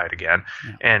not going to buy it again.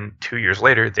 Yeah. And 2 years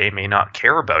later, they may not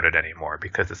care about it anymore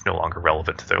because it's no longer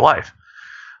relevant to their life.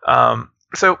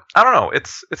 So I don't know.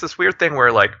 It's this weird thing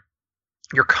where like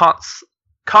you're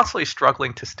constantly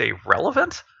struggling to stay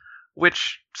relevant,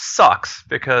 which sucks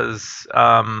because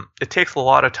it takes a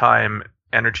lot of time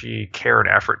energy, care, and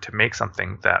effort to make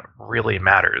something that really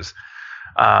matters.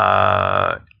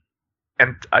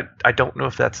 And I don't know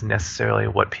if that's necessarily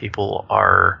what people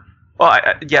are. Well,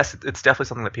 yes, it's definitely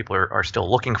something that people are still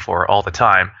looking for all the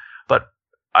time, but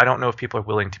I don't know if people are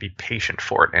willing to be patient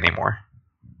for it anymore.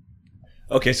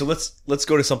 Okay, so let's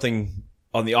go to something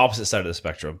on the opposite side of the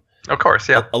spectrum. Of course,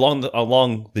 yeah.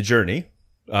 Along the journey,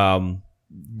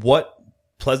 what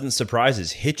pleasant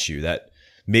surprises hit you that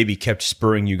maybe kept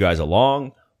spurring you guys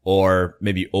along, or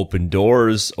maybe opened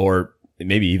doors, or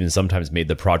maybe even sometimes made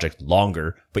the project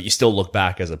longer, but you still look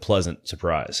back as a pleasant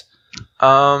surprise?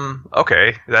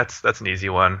 Okay, that's an easy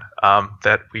one.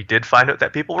 That we did find out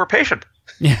that people were patient.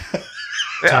 Yeah.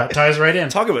 Ties right in.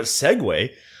 Talk about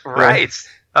segue. Right.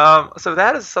 So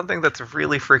that is something that's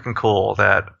really freaking cool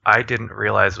that I didn't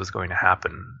realize was going to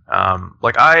happen.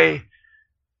 Like, I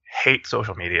hate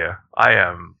social media. I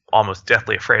am almost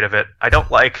deathly afraid of it. I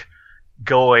don't like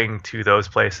going to those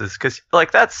places because,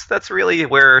 like, that's really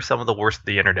where some of the worst of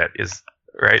the internet is,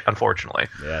 right? Unfortunately.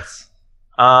 Yes.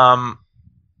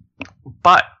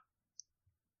 But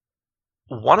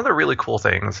one of the really cool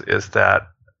things is that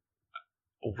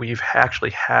we've actually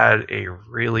had a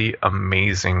really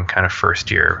amazing kind of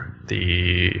first year.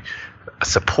 The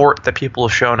support that people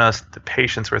have shown us, the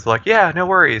patience where it's like, yeah, no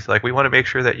worries. Like, we want to make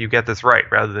sure that you get this right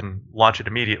rather than launch it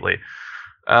immediately.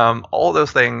 All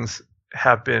those things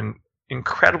have been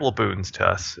incredible boons to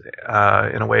us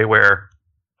in a way where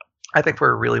I think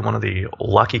we're really one of the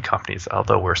lucky companies.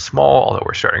 Although we're small, although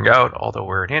we're starting out, although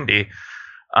we're an indie,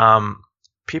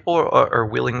 people are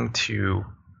willing to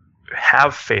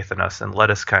have faith in us and let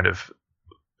us kind of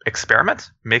experiment,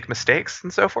 make mistakes,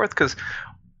 and so forth. Because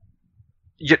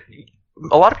a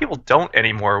lot of people don't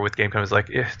anymore with game companies. Like,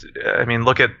 I mean,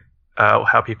 look at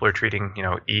how people are treating,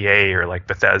 EA or like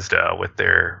Bethesda with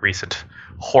their recent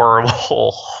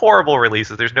horrible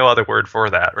releases. There's no other word for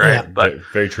that, right? Yeah, but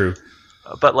very true.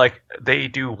 But like, they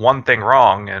do one thing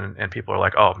wrong, and people are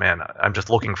like, "Oh man, I'm just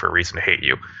looking for a reason to hate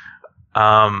you."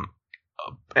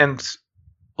 And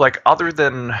like, other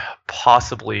than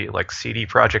possibly like CD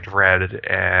Projekt Red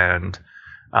and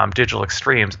Digital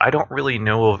Extremes, I don't really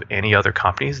know of any other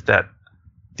companies that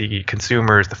the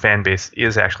consumers, the fan base,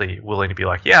 is actually willing to be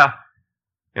like, yeah,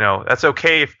 that's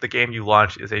okay if the game you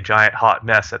launch is a giant hot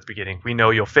mess at the beginning. We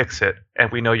know you'll fix it,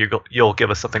 and we know you'll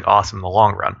give us something awesome in the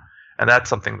long run. And that's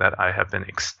something that I have been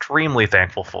extremely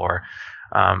thankful for,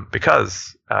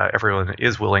 because everyone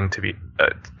is willing to be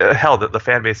that the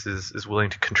fan base is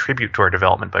willing to contribute to our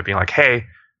development by being like, hey,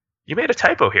 you made a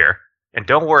typo here, and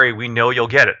don't worry, we know you'll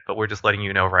get it, but we're just letting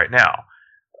you know right now.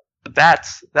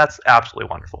 That's absolutely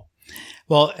wonderful.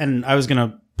 Well, and I was going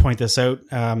to point this out.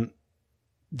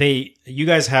 You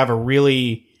guys have a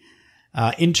really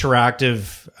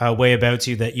interactive way about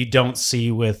you that you don't see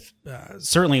with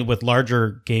certainly with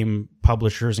larger game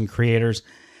publishers and creators.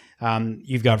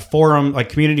 You've got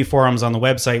community forums on the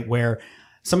website where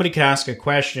somebody can ask a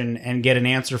question and get an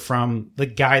answer from the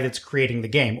guy that's creating the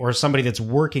game or somebody that's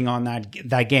working on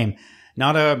that game,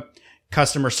 not a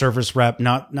customer service rep,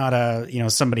 not a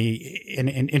somebody an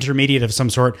intermediate of some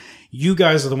sort. You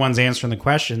guys are the ones answering the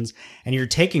questions, and you're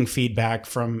taking feedback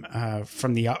from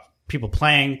the people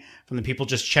playing, from the people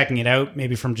just checking it out,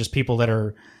 maybe from just people that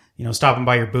are stopping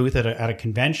by your booth at a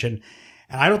convention.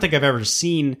 And I don't think I've ever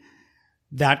seen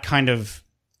that kind of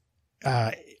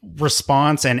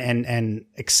response and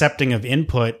accepting of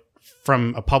input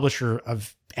from a publisher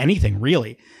of anything,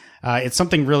 really. It's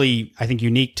something really, I think,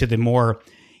 unique to the more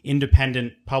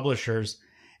independent publishers.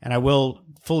 And I will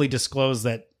fully disclose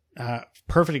that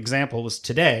perfect example was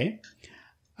today.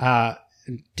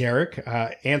 Derek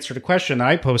answered a question that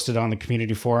I posted on the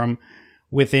community forum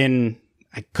within,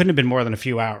 I couldn't have been more than a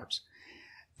few hours.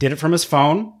 Did it from his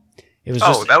phone. It was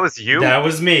that was you? That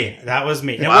was me.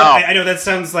 Wow. I know that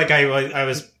sounds like I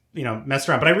was messed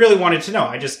around, but I really wanted to know.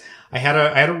 I had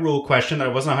a rule question that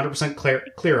I wasn't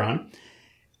 100% clear on,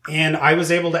 and I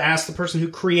was able to ask the person who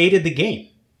created the game.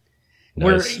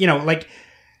 Nice. Where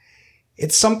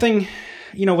it's something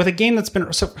with a game that's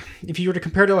been, so if you were to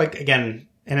compare to again,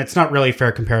 and it's not really a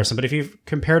fair comparison, but if you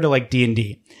compare to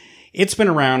D&D, it's been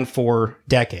around for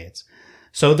decades.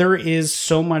 So there is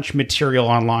so much material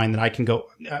online that I can go.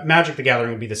 Magic the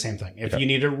Gathering would be the same thing. If you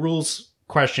need a rules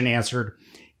question answered,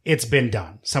 it's been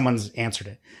done. Someone's answered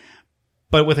it.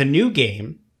 But with a new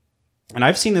game, and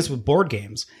I've seen this with board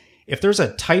games, if there's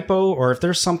a typo or if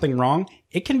there's something wrong,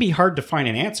 it can be hard to find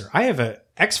an answer. I have a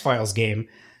X-Files game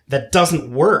that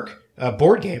doesn't work, a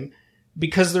board game,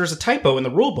 because there's a typo in the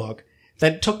rule book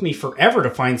that took me forever to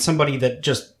find somebody that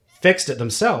just fixed it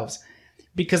themselves,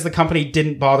 because the company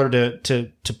didn't bother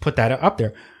to put that up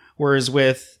there. Whereas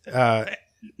with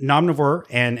Nomnivore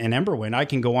and Emberwind, I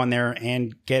can go on there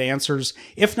and get answers,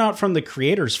 if not from the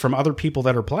creators, from other people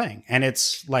that are playing. And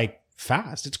it's like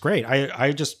fast. It's great.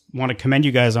 I just want to commend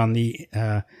you guys on the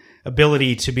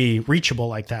ability to be reachable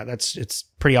like that. It's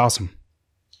pretty awesome.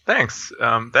 Thanks.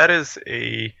 That is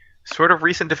a sort of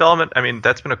recent development. I mean,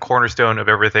 that's been a cornerstone of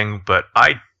everything, but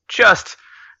I just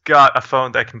got a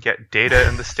phone that can get data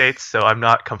in the States, so I'm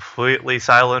not completely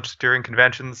silent during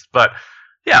conventions. But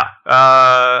yeah,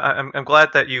 I'm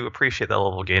glad that you appreciate that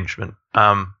level of engagement.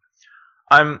 I'm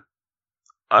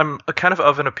kind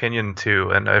of an opinion too,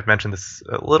 and I've mentioned this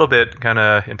a little bit kind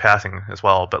of in passing as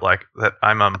well, but like that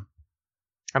I'm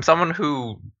someone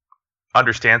who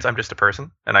understands I'm just a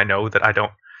person, and I know that I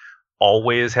don't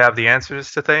always have the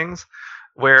answers to things,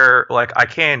 where like I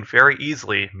can very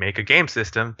easily make a game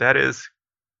system that is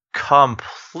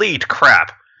complete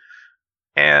crap.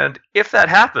 And if that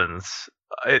happens,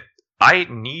 I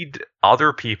need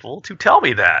other people to tell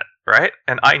me that, right?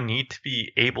 And I need to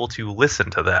be able to listen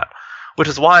to that, which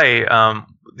is why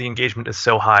the engagement is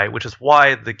so high, which is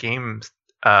why the game's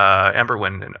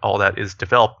Emberwind and all that is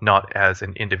developed not as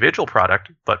an individual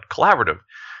product, but collaborative.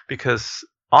 Because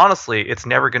honestly, it's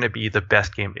never going to be the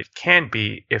best game it can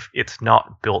be if it's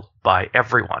not built by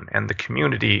everyone, and the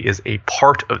community is a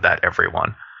part of that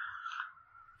everyone.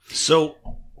 So,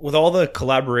 with all the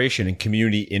collaboration and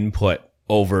community input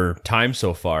over time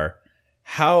so far,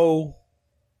 how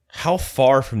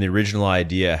far from the original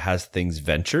idea has things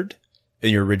ventured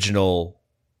in your original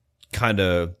kind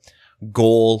of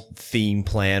goal, theme,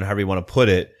 plan, however you want to put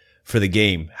it, for the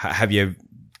game? Have you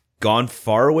gone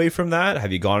far away from that?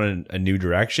 Have you gone in a new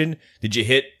direction? Did you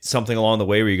hit something along the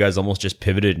way where you guys almost just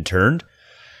pivoted and turned?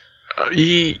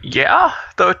 Yeah,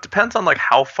 though it depends on like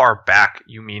how far back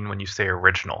you mean when you say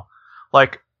original.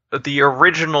 Like the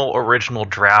original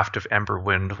draft of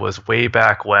Emberwind was way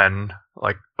back when,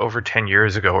 like over 10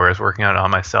 years ago, where I was working on it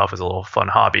on myself as a little fun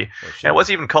hobby. And it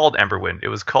wasn't even called Emberwind. It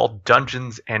was called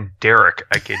Dungeons and Derek.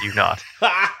 I kid you not.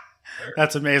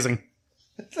 That's amazing.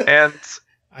 And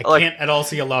I can't at all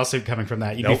see a lawsuit coming from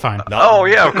that. You'd be fine. Oh,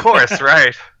 yeah, of course,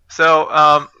 right.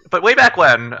 So, but way back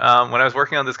when I was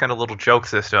working on this kind of little joke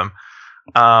system,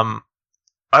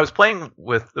 I was playing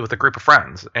with a group of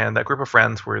friends, and that group of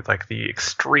friends were like the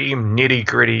extreme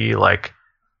nitty-gritty, like,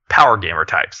 power gamer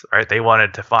types, right? They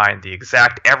wanted to find the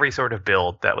exact every sort of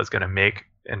build that was going to make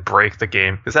and break the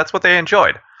game, because that's what they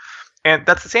enjoyed. And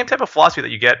that's the same type of philosophy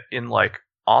that you get in, like,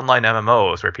 online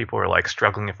MMOs, where people are like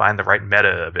struggling to find the right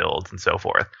meta builds and so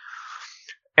forth.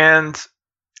 And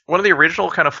one of the original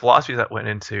kind of philosophies that went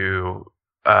into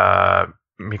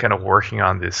me kind of working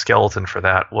on the skeleton for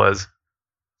that was,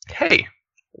 hey,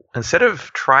 instead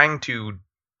of trying to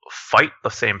fight the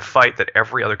same fight that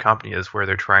every other company is, where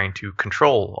they're trying to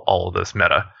control all of this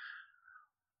meta,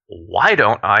 why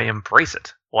don't I embrace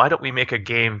it? Why don't we make a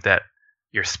game that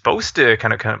you're supposed to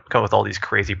kind of come with all these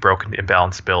crazy broken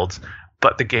imbalanced builds,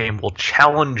 but the game will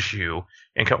challenge you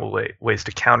and come up with ways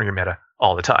to counter your meta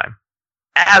all the time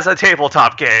as a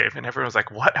tabletop game? And everyone was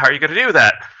like, what? How are you going to do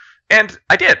that? And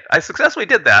I did. I successfully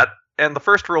did that. And the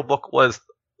first rule book was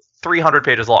 300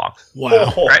 pages long.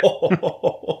 Wow. Right?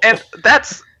 And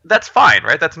that's fine,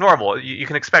 right? That's normal. You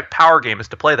can expect power games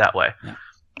to play that way. Yeah.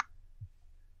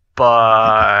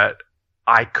 But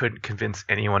I couldn't convince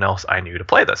anyone else I knew to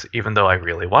play this, even though I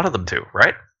really wanted them to,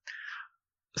 right?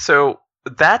 So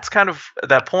that's kind of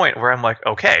that point where I'm like,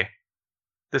 okay,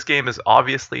 this game is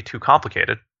obviously too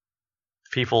complicated.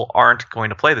 People aren't going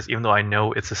to play this, even though I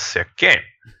know it's a sick game.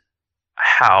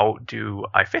 How do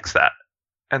I fix that?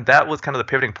 And that was kind of the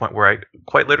pivoting point where I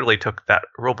quite literally took that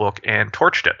rulebook and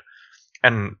torched it.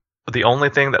 And the only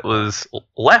thing that was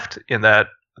left in that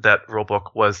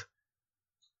rulebook was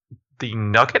the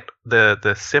nugget,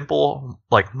 the simple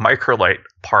like microlight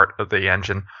part of the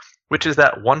engine, which is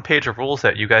that one page of rules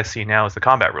that you guys see now as the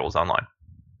combat rules online.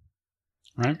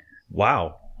 Right.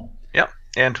 Wow. Yep.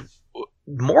 And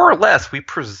more or less, we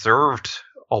preserved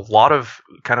a lot of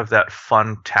kind of that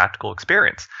fun tactical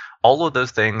experience. All of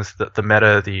those things, the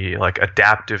meta, the like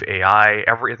adaptive AI,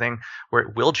 everything, where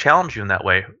it will challenge you in that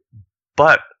way.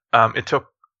 But it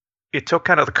took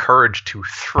kind of the courage to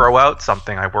throw out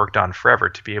something I worked on forever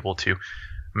to be able to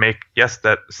make, yes,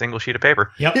 that single sheet of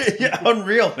paper. Yep. Yeah,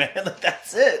 unreal, man.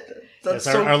 That's it. That's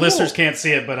yes, so our cool. listeners can't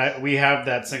see it, but we have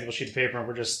that single sheet of paper, and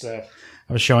we're just I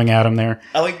was showing Adam there.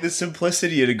 I like the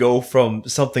simplicity to go from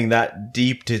something that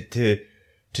deep to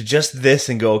just this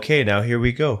and go, okay, now here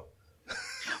we go.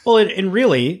 Well, and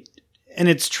really, and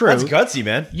it's true. That's gutsy,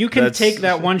 man. You can take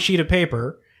that one sheet of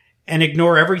paper and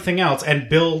ignore everything else and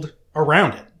build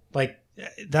around it. Like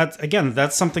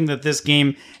that's something that this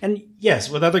game, and yes,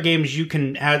 with other games you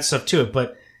can add stuff to it,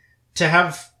 but to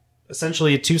have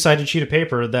essentially a two-sided sheet of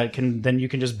paper that you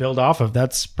can just build off of,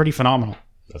 that's pretty phenomenal.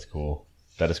 That's cool.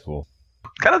 That is cool.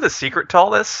 Kind of the secret to all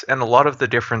this, and a lot of the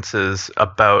differences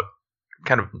about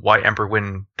kind of why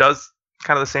Emberwind does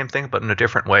kind of the same thing, but in a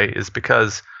different way, is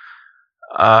because,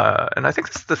 and I think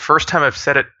this is the first time I've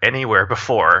said it anywhere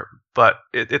before, but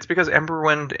it's because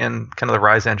Emberwind and kind of the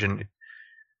Rise engine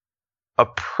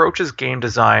approaches game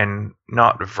design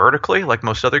not vertically like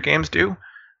most other games do,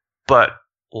 but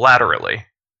laterally.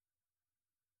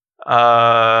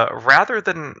 Rather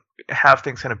than have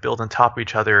things kind of build on top of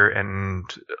each other and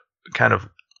kind of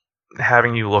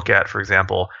having you look at, for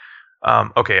example,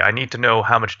 okay, I need to know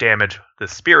how much damage the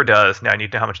spear does. Now I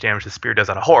need to know how much damage the spear does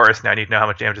on a horse. Now I need to know how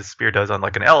much damage the spear does on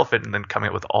like an elephant, and then coming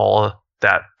up with all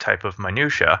that type of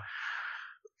minutia.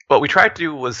 What we tried to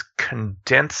do was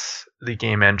condense the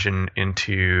game engine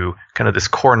into kind of this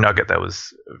core nugget that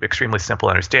was extremely simple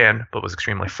to understand, but was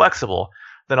extremely flexible,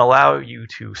 then allow you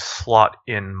to slot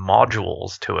in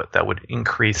modules to it that would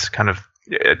increase kind of,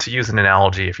 to use an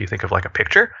analogy, if you think of like a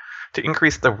picture, to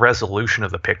increase the resolution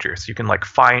of the picture. So you can like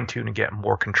fine tune and get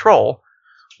more control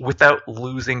without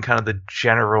losing kind of the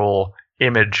general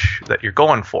image that you're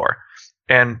going for.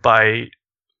 And by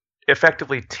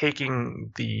effectively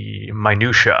taking the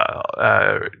minutia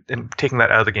and taking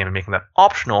that out of the game and making that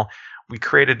optional, we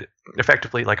created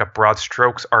effectively like a broad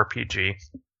strokes RPG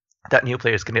that new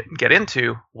players can get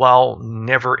into while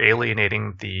never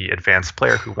alienating the advanced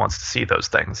player who wants to see those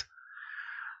things.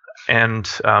 And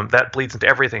that bleeds into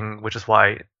everything, which is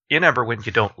why in Emberwind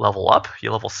you don't level up,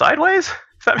 you level sideways,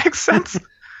 if that makes sense.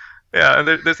 Yeah, and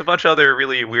there's a bunch of other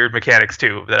really weird mechanics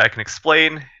too that I can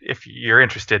explain if you're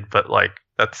interested, but like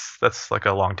that's like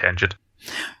a long tangent.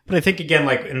 But I think, again,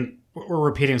 like, and we're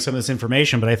repeating some of this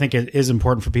information, but I think it is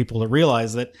important for people to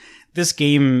realize that this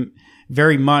game,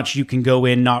 very much you can go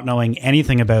in not knowing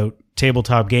anything about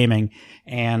tabletop gaming.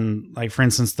 And like, for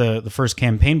instance, the first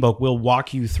campaign book will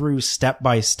walk you through step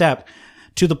by step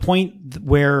to the point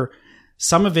where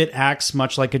some of it acts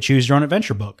much like a choose your own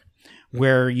adventure book,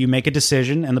 where you make a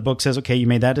decision and the book says, okay, you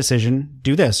made that decision,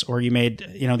 do this, or you made,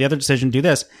 the other decision, do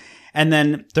this. And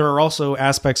then there are also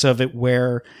aspects of it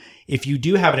where if you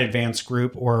do have an advanced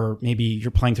group, or maybe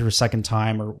you're playing through a second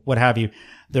time or what have you,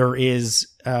 there is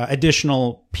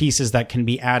additional pieces that can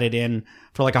be added in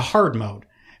for like a hard mode.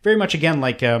 Very much, again,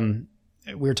 like we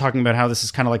were talking about how this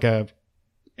is kind of like a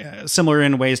similar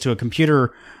in ways to a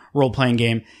computer role-playing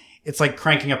game. It's like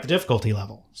cranking up the difficulty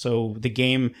level. So the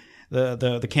game,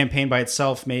 the campaign by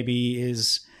itself maybe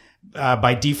is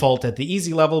by default at the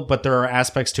easy level, but there are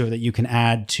aspects to it that you can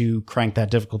add to crank that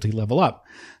difficulty level up.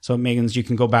 So it means you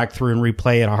can go back through and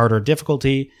replay at a harder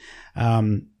difficulty.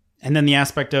 And then the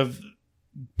aspect of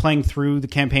playing through the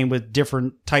campaign with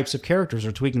different types of characters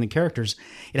or tweaking the characters,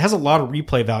 it has a lot of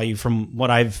replay value from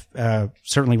what I've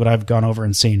certainly what I've gone over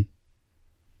and seen.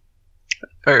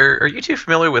 Are you two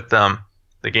familiar with the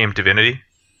game Divinity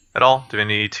at all?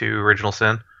 Divinity 2 Original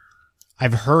Sin?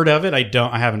 I've heard of it.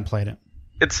 I haven't played it.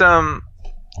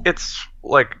 It's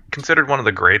like considered one of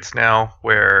the greats now,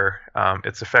 where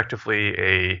it's effectively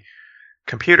a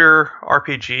computer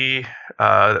RPG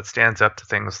that stands up to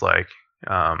things like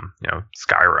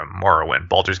Skyrim, Morrowind,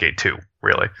 Baldur's Gate 2,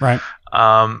 really. Right.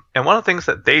 And one of the things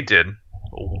that they did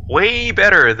way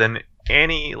better than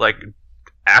any like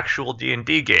actual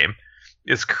D&D game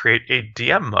is create a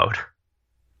DM mode,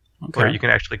 where you can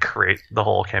actually create the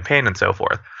whole campaign and so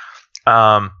forth.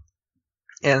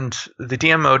 And the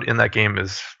DM mode in that game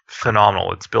is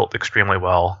phenomenal. It's built extremely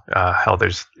well.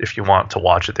 If you want to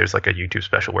watch it, there's like a YouTube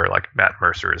special where like Matt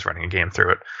Mercer is running a game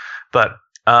through it. But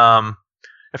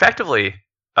effectively,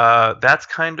 that's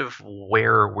kind of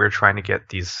where we're trying to get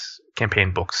these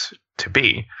campaign books to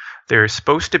be. They're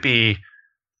supposed to be,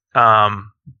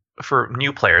 for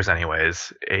new players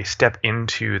anyways, a step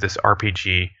into this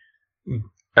RPG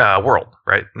world,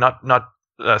 right? Not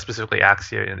specifically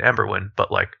Axia and Emberwind,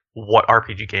 but like what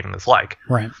RPG gaming is like.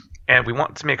 Right. And we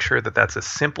want to make sure that that's as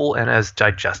simple and as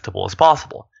digestible as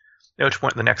possible. At which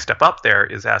point the next step up there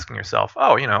is asking yourself,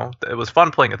 it was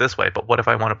fun playing it this way, but what if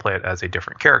I want to play it as a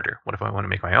different character? What if I want to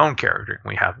make my own character?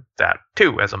 We have that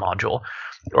too as a module.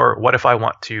 Or what if I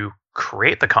want to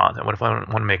create the content? What if I want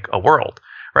to make a world?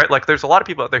 Right? Like, there's a lot of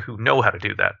people out there who know how to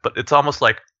do that, but it's almost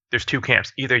like there's two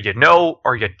camps. Either you know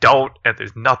or you don't, and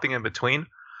there's nothing in between.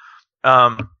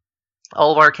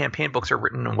 All of our campaign books are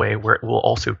written in a way where it will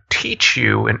also teach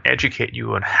you and educate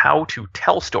you on how to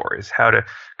tell stories, how to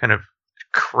kind of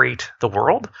create the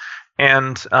world.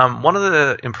 And one of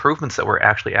the improvements that we're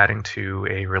actually adding to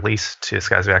a release to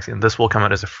Skies of Axia, and this will come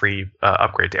out as a free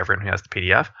upgrade to everyone who has the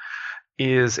PDF,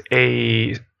 is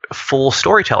a full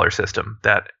storyteller system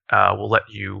that will let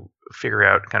you figure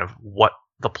out kind of what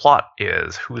the plot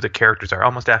is, who the characters are,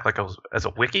 almost act like as a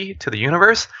wiki to the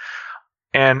universe,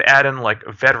 and add in like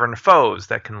veteran foes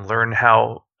that can learn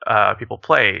how people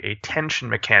play, a tension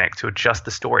mechanic to adjust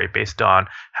the story based on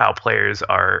how players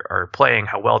are playing,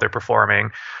 how well they're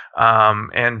performing,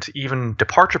 and even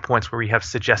departure points where we have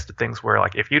suggested things where,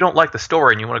 like, if you don't like the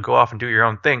story and you want to go off and do your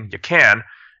own thing, you can.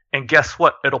 And guess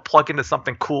what? It'll plug into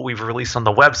something cool we've released on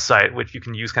the website, which you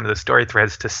can use kind of the story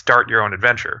threads to start your own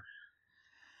adventure.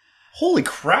 Holy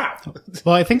crap.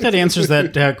 Well, I think that answers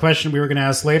that question we were going to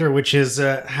ask later, which is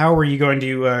how are you going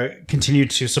to continue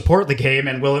to support the game,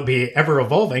 and will it be ever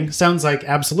evolving? Sounds like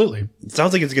absolutely. It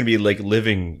sounds like it's going to be like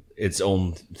living its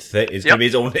own thing. It's going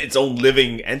to be its own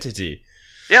living entity.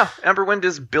 Yeah, Emberwind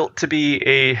is built to be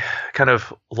a kind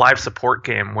of live support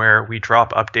game where we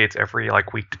drop updates every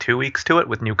like week to 2 weeks to it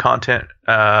with new content.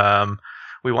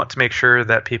 We want to make sure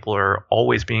that people are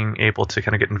always being able to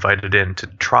kind of get invited in to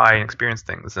try and experience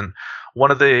things. And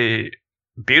one of the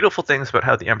beautiful things about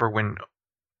how the Emberwind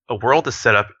world is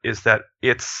set up is that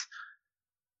it's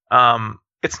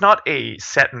not a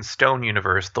set in stone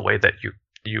universe the way that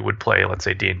you would play, let's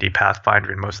say, D&D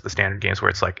Pathfinder and most of the standard games where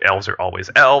it's like elves are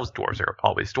always elves, dwarves are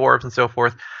always dwarves, and so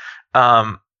forth.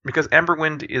 Because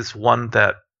Emberwind is one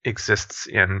that exists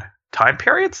in time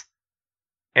periods.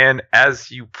 And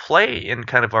as you play in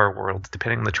kind of our worlds,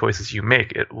 depending on the choices you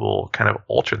make, it will kind of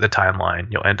alter the timeline.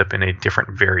 You'll end up in a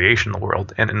different variation of the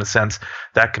world. And in a sense,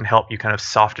 that can help you kind of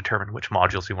soft determine which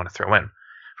modules you want to throw in.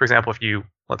 For example, if you,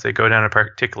 let's say, go down a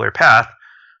particular path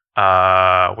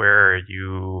where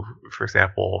you, for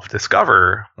example,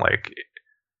 discover like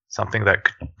something that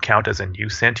could count as a new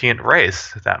sentient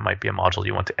race, that might be a module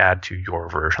you want to add to your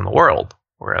version of the world.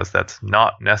 Whereas that's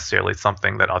not necessarily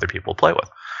something that other people play with.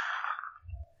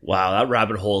 Wow, that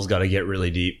rabbit hole's got to get really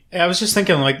deep. I was just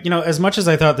thinking, like, as much as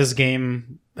I thought this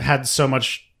game had so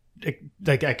much,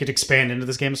 like, I could expand into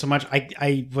this game so much,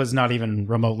 I was not even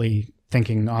remotely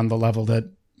thinking on the level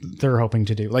that they're hoping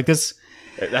to do. Like this...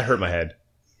 That hurt my head.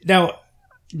 Now,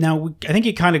 I think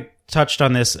you kind of touched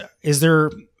on this. Is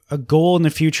there a goal in the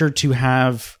future to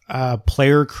have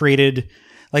player-created...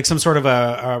 like some sort of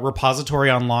a repository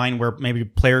online where maybe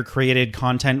player-created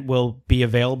content will be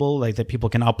available, like that people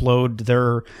can upload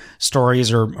their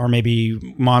stories or maybe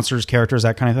monsters, characters,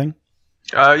 that kind of thing?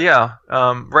 Yeah.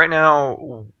 Right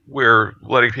now, we're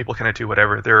letting people kind of do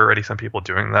whatever. There are already some people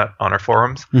doing that on our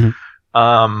forums.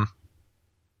 Mm-hmm.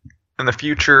 In the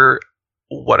future,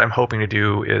 what I'm hoping to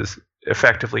do is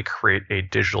effectively create a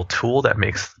digital tool that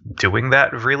makes doing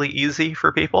that really easy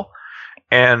for people.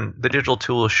 And the digital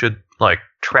tool should like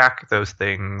track those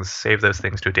things, save those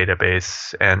things to a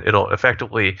database, and it'll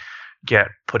effectively get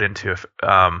put into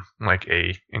like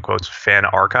a, in quotes, fan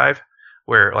archive,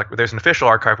 where like there's an official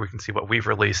archive where we can see what we've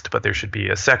released, but there should be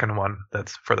a second one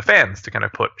that's for the fans to kind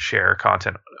of share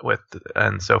content with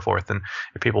and so forth. And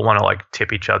if people want to like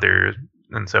tip each other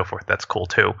and so forth, that's cool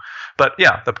too. But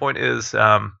yeah, the point is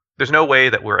there's no way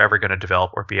that we're ever going to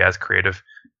develop or be as creative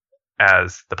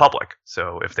as the public.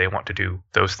 So if they want to do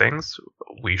those things,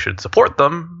 we should support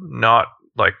them, not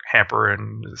like hamper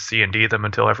and C&D them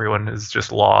until everyone is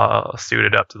just law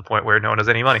suited up to the point where no one has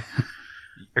any money,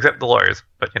 except the lawyers.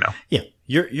 But yeah,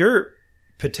 you're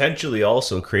potentially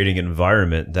also creating an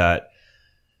environment that,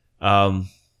 I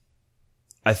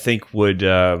think would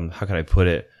how can I put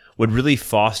it, would really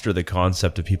foster the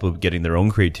concept of people getting their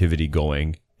own creativity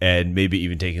going. And maybe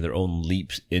even taking their own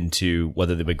leaps into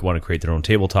whether they might want to create their own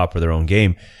tabletop or their own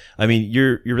game. I mean,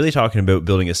 you're really talking about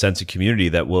building a sense of community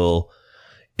that will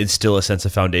instill a sense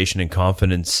of foundation and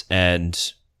confidence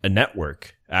and a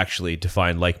network, actually, to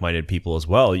find like-minded people as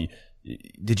well.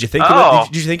 Did you think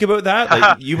about that?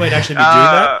 Like, you might actually be doing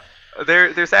that?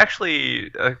 There's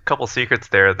actually a couple secrets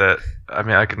there that, I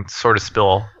mean, I can sort of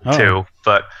spill too.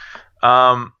 But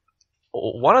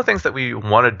one of the things that we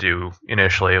want to do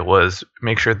initially was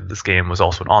make sure that this game was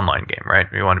also an online game, right?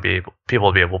 We want people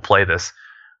to be able to play this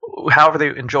however they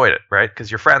enjoyed it, right?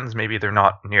 Because your friends, maybe they're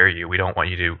not near you. We don't want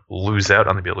you to lose out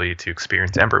on the ability to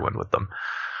experience Emberwind with them.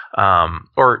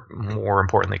 Or more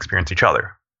importantly, experience each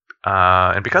other.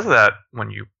 And because of that,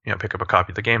 when you pick up a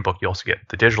copy of the game book, you also get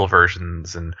the digital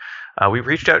versions. And we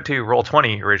reached out to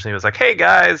Roll20 originally. It was like, hey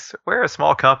guys, we're a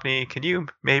small company. Can you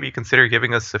maybe consider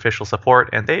giving us official support?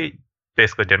 And they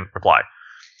basically didn't reply.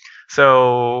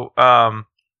 So,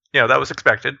 that was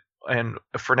expected. And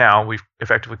for now, we've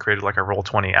effectively created like a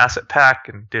Roll20 asset pack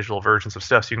and digital versions of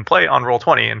stuff so you can play on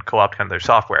Roll20 and co-opt kind of their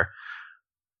software.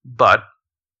 But,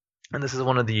 and this is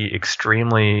one of the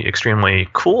extremely, extremely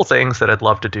cool things that I'd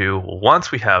love to do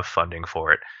once we have funding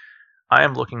for it, I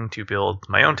am looking to build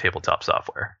my own tabletop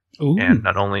software. Ooh. And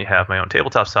not only have my own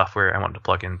tabletop software, I wanted to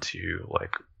plug into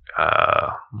like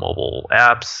mobile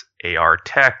apps, AR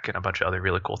tech, and a bunch of other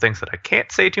really cool things that I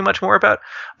can't say too much more about.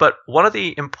 But one of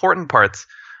the important parts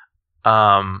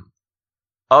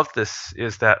of this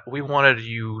is that we wanted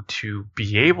you to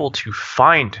be able to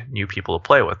find new people to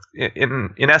play with.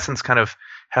 In essence, kind of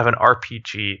have an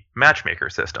RPG matchmaker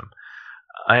system.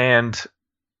 And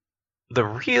the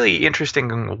really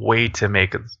interesting way to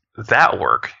make that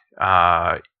work,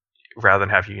 rather than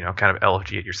have you kind of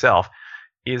LFG it yourself,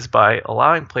 is by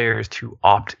allowing players to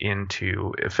opt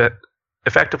into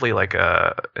effectively like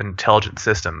an intelligent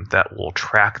system that will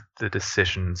track the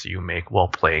decisions you make while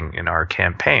playing in our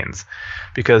campaigns.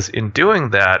 Because in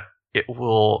doing that, it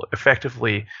will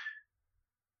effectively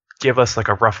give us like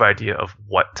a rough idea of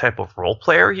what type of role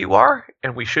player you are,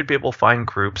 and we should be able to find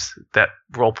groups that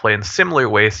role play in similar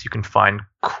ways so you can find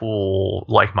cool,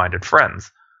 like-minded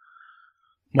friends.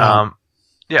 Wow.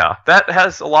 Yeah, that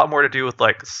has a lot more to do with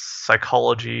like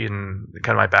psychology and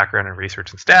kind of my background in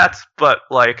research and stats, but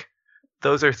like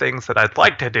those are things that I'd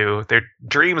like to do. They're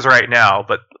dreams right now,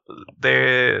 but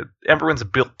Emberwind's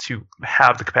built to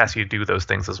have the capacity to do those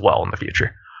things as well in the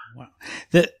future. Wow.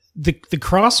 The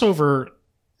crossover,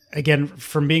 again,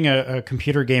 from being a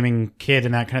computer gaming kid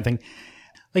and that kind of thing,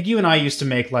 like you and I used to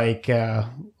make like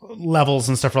levels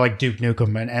and stuff for like Duke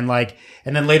Nukem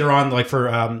and then later on, like for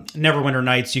Neverwinter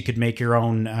Nights, you could make your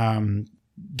own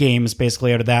games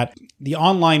basically out of that. The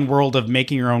online world of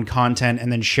making your own content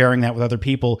and then sharing that with other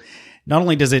people, not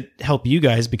only does it help you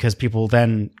guys because people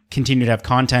then continue to have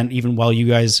content even while you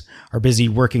guys are busy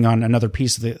working on another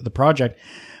piece of the project,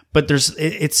 but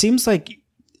it seems like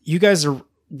you guys are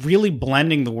really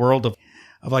blending the world of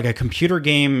like a computer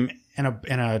game and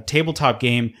a tabletop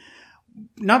game.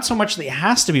 Not so much that it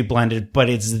has to be blended, but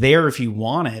it's there if you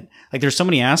want it. Like there's so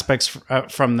many aspects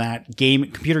from that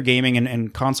computer gaming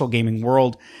and console gaming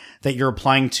world that you're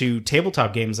applying to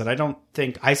tabletop games that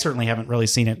I certainly haven't really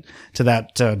seen it to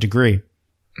that degree.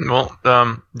 Well,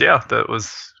 yeah, that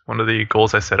was one of the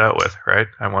goals I set out with, right?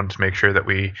 I wanted to make sure that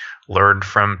we learned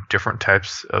from different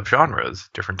types of genres,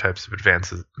 different types of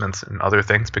advancements and other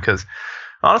things, because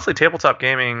honestly, tabletop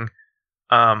gaming,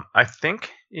 I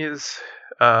think is,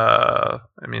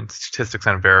 statistics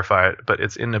don't verify it, but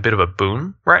it's in a bit of a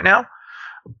boom right now.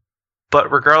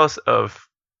 But regardless of,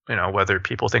 whether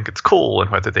people think it's cool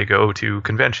and whether they go to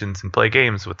conventions and play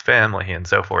games with family and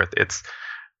so forth, it's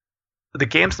the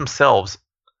games themselves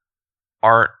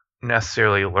aren't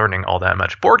necessarily learning all that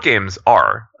much. Board games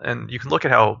are, and you can look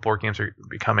at how board games are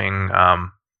becoming,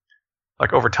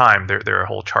 like over time, there are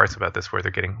whole charts about this where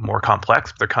they're getting more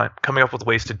complex, but they're coming up with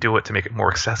ways to do it to make it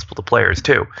more accessible to players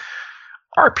too.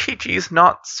 RPGs,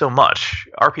 not so much.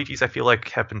 RPGs, I feel like,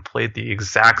 have been played the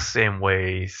exact same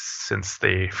way since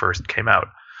they first came out.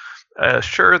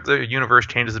 Sure, the universe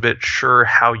changes a bit. Sure,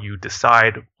 how you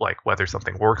decide like whether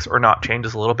something works or not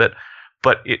changes a little bit,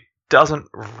 but it doesn't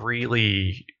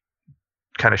really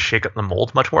kind of shake up the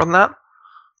mold much more than that.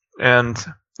 And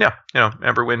yeah,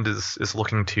 Emberwind is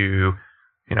looking to,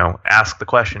 ask the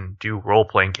question: do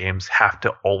role-playing games have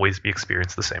to always be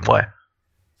experienced the same way?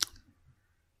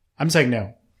 I'm saying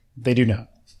no, they do not.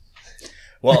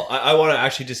 Well, I want to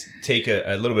actually just take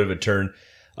a little bit of a turn.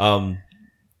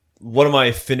 One of my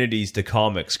affinities to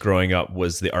comics growing up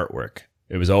was the artwork.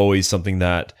 It was always something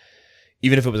that,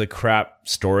 even if it was a crap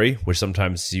story, which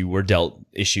sometimes you were dealt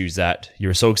issues that you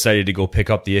were so excited to go pick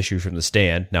up the issue from the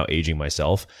stand, now aging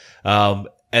myself, and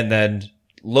then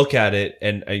look at it.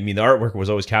 And I mean, the artwork was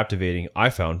always captivating,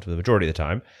 I found, the majority of the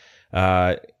time.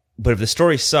 But if the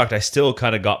story sucked, I still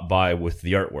kind of got by with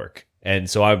the artwork. And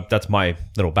so that's my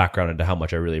little background into how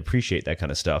much I really appreciate that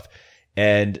kind of stuff.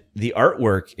 And the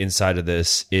artwork inside of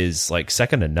this is like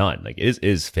second to none. Like it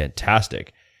is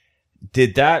fantastic.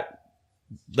 Did you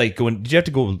have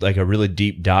to go like a really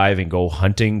deep dive and go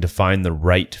hunting to find the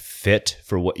right fit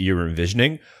for what you were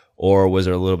envisioning? Or was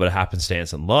there a little bit of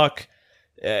happenstance and luck?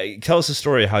 Tell us the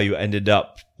story of how you ended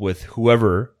up with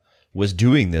whoever was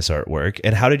doing this artwork,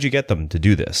 and how did you get them to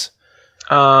do this?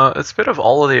 It's a bit of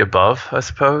all of the above, I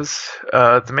suppose.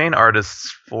 The main artists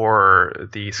for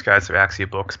the Skies of Axia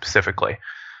book specifically,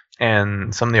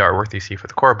 and some of the artwork that you see for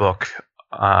the core book,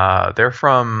 they're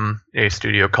from a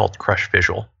studio called Crush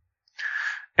Visual.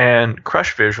 And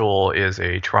Crush Visual is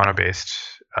a Toronto-based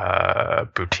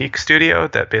boutique studio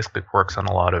that basically works on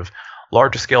a lot of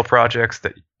larger scale projects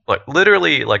that, like,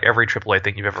 literally, like every AAA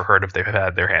thing you've ever heard of, they've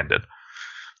had their hand in.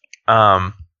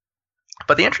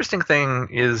 But the interesting thing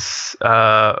is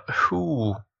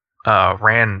who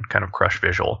ran kind of Crush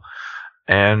Visual.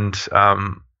 And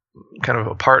kind of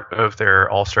a part of their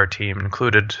all-star team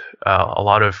included a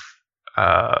lot of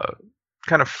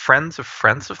kind of friends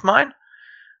of mine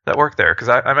that work there, because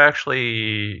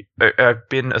I've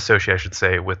been associated, I should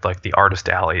say, with like the artist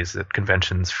alleys at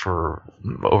conventions for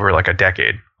over like a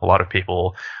decade. A lot of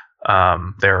people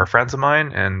there are friends of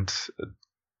mine, and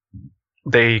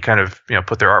they kind of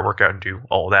put their artwork out and do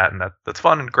all of that, and that's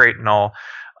fun and great and all.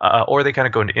 Or they kind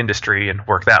of go into industry and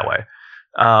work that way.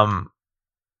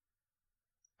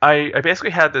 I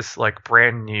basically had this like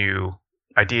brand new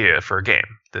idea for a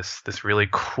game, this really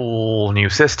cool new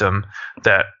system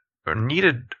that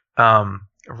needed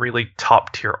really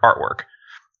top tier artwork.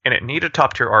 And it needed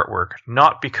top tier artwork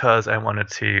not because I wanted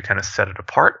to kind of set it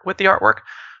apart with the artwork,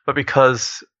 but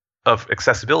because of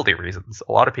accessibility reasons.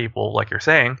 A lot of people, like you're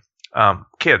saying,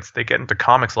 kids, they get into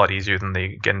comics a lot easier than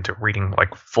they get into reading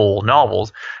like full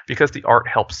novels because the art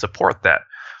helps support that.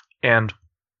 And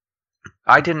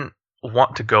I didn't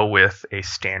want to go with a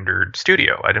standard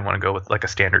studio. I didn't want to go with like a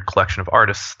standard collection of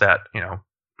artists that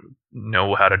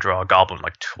know how to draw a goblin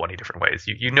like 20 different ways.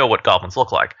 You know what goblins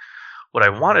look like. What I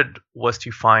wanted was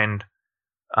to find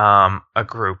a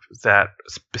group that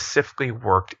specifically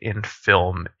worked in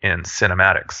film and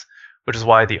cinematics, which is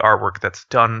why the artwork that's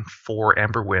done for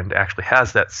Emberwind actually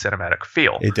has that cinematic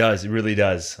feel. It does. It really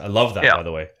does. I love that, by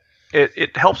the way.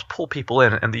 It helps pull people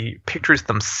in, and the pictures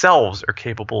themselves are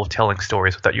capable of telling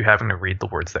stories without you having to read the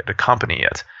words that accompany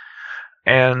it.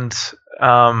 And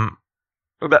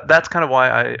that's kind of why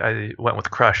I went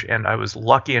with Crush, and I was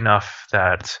lucky enough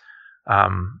that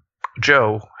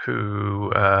Joe,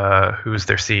 who's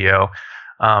their CEO,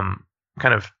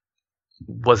 kind of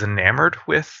was enamored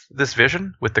with this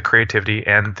vision, with the creativity,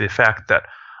 and the fact that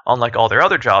unlike all their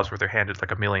other jobs where they're handed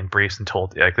like a million briefs and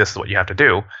told like this is what you have to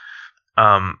do,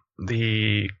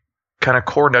 the kind of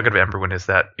core nugget of Emberwind is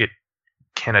that it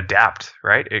can adapt,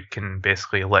 right? It can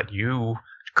basically let you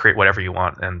create whatever you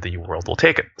want and the world will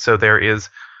take it. So there is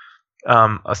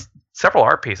several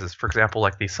art pieces, for example,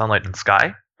 like the Sunlight and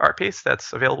Sky art piece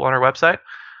that's available on our website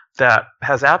that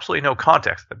has absolutely no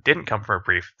context, that didn't come from a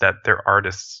brief, that their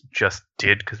artists just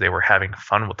did because they were having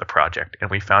fun with the project, and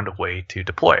we found a way to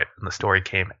deploy it. And the story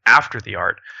came after the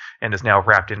art and is now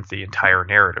wrapped into the entire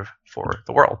narrative for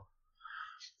the world.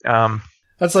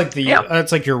 That's like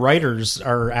that's like your writers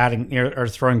are are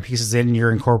throwing pieces in,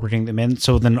 you're incorporating them in.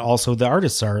 So then also the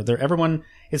artists are there. Everyone,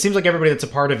 it seems like everybody that's a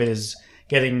part of it is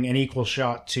getting an equal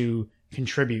shot to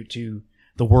contribute to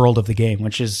the world of the game,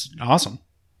 which is awesome.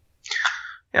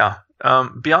 Yeah.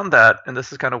 Beyond that, and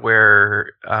this is kind of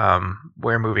where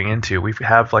we're moving into, we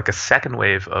have like a second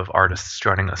wave of artists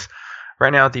joining us.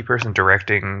 Right now, the person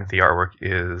directing the artwork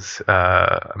is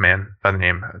a man by the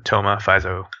name Toma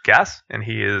Faizo Gas, and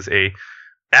he is a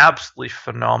absolutely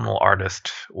phenomenal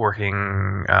artist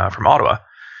working from Ottawa.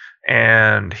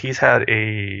 And he's had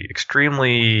a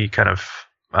extremely kind of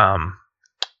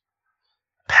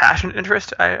passionate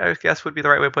interest, I guess would be the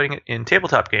right way of putting it, in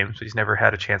tabletop games, but he's never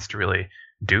had a chance to really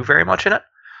do very much in it.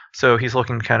 So he's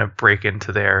looking to kind of break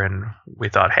into there, and we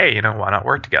thought, hey, why not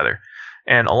work together?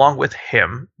 And along with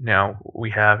him, now we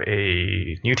have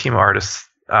a new team of artists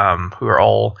who are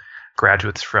all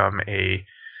graduates from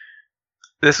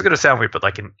this is going to sound weird, but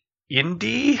like an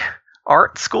indie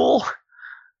art school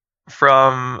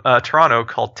from Toronto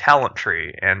called Talent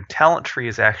Tree. And Talent Tree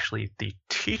is actually the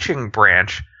teaching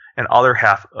branch and other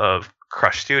half of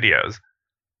Crush Studios.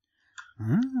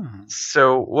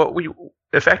 So what we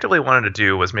effectively wanted to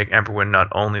do was make Emberwind not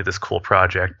only this cool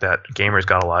project that gamers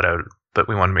got a lot out of, but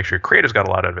we want to make sure creators got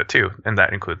a lot out of it too, and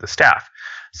that includes the staff.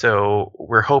 So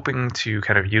we're hoping to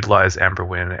kind of utilize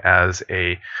Emberwind as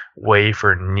a way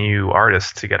for new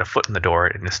artists to get a foot in the door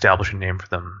and establish a name for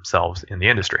themselves in the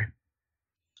industry.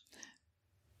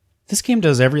 This game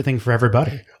does everything for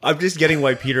everybody. I'm just getting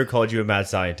why Peter called you a mad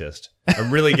scientist.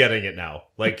 I'm really getting it now.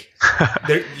 Like,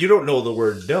 you don't know the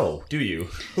word no, do you?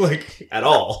 Like, at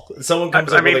all. Someone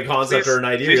comes up with a concept or an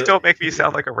idea. Please don't make me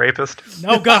sound like a rapist.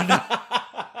 No, God, no.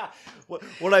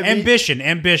 What I mean,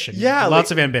 ambition. Yeah.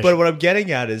 Lots of ambition. But what I'm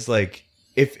getting at is, like,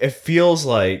 it feels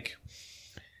like,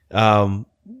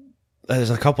 there's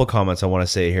a couple of comments I want to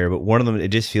say here, but one of them, it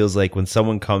just feels like when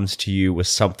someone comes to you with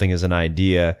something as an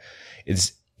idea,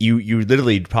 it's, you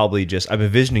literally probably just, I'm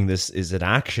envisioning this as an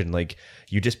action. Like,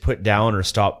 you just put down or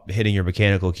stop hitting your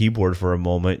mechanical keyboard for a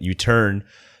moment. You turn,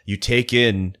 you take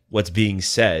in what's being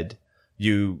said.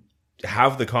 You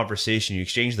have the conversation, you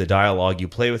exchange the dialogue, you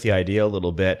play with the idea a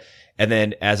little bit. And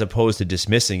then as opposed to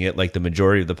dismissing it like the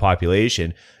majority of the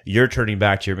population, you're turning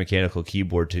back to your mechanical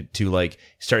keyboard to like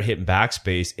start hitting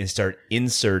backspace and start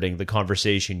inserting the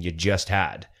conversation you just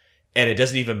had. And it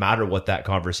doesn't even matter what that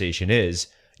conversation is.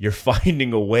 you're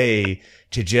finding a way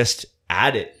to just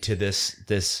add it to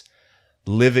this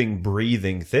living,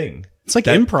 breathing thing. It's like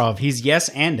improv. He's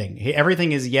yes-anding.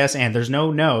 Everything is yes and. There's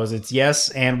no no's. It's yes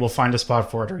and we'll find a spot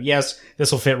for it. Or yes,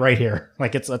 this will fit right here.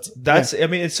 Like that's. I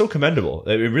mean, it's so commendable.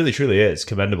 It really, truly is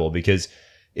commendable because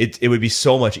it would be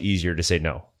so much easier to say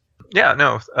no. Yeah,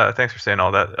 no, thanks for saying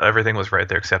all that. Everything was right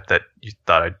there except that you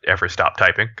thought I'd ever stop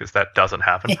typing, because that doesn't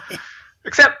happen.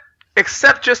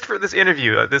 Except just for this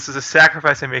interview. This is a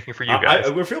sacrifice I'm making for you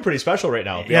guys. We're feeling pretty special right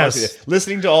now. Yes.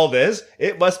 Listening to all this,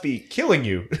 it must be killing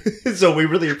you. So we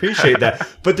really appreciate that.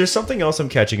 But there's something else I'm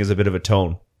catching as a bit of a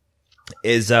tone.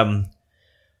 Is as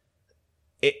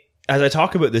I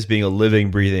talk about this being a living,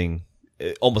 breathing,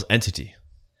 almost entity,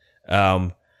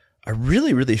 I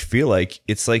really, really feel like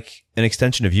it's like an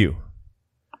extension of you.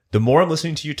 The more I'm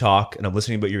listening to you talk, and I'm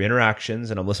listening about your interactions,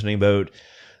 and I'm listening about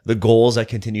the goals that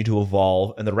continue to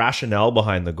evolve and the rationale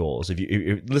behind the goals. If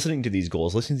you're listening to these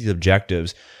goals, listening to these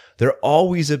objectives, they're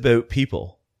always about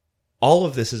people. All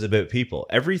of this is about people.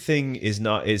 Everything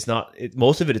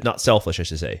most of it is not selfish, I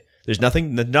should say. There's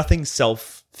nothing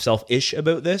selfish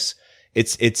about this.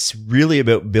 It's really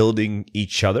about building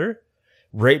each other.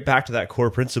 Right back to that core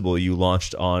principle you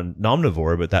launched on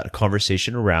Nomnivore, about that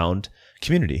conversation around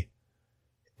community.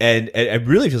 And it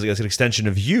really feels like it's an extension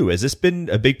of you. Has this been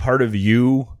a big part of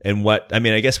you? And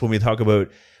I guess when we talk about,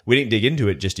 we didn't dig into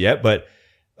it just yet, but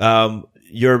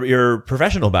your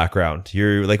professional background,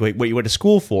 your like what you went to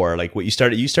school for, like what you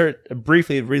start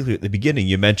briefly at the beginning,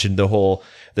 you mentioned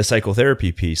the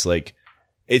psychotherapy piece. Like,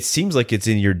 it seems like it's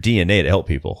in your DNA to help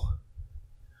people.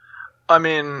 I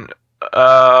mean,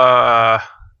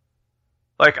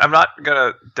 like, I'm not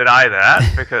gonna deny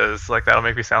that, because like that'll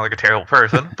make me sound like a terrible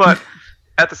person. But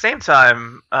at the same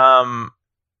time,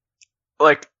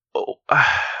 like,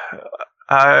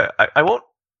 I won't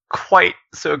quite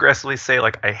so aggressively say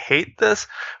like I hate this.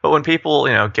 But when people,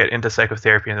 get into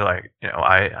psychotherapy and they're like,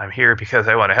 I'm here because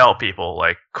I want to help people,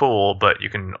 like, cool, but you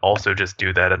can also just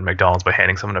do that at McDonald's by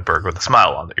handing someone a burger with a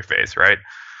smile on your face, right?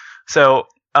 So,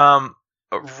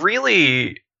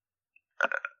 really,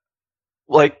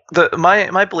 like,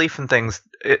 my belief in things,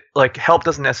 like, help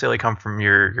doesn't necessarily come from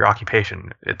your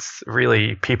occupation. It's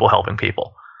really people helping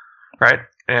people, right?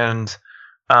 And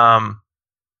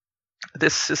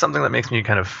this is something that makes me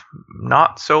kind of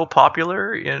not so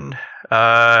popular in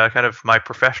kind of my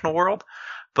professional world,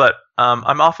 but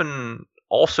I'm often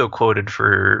also quoted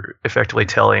for effectively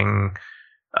telling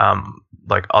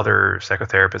like other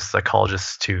psychotherapists,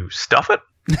 psychologists to stuff it.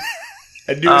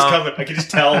 I knew it was coming. I could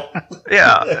just tell.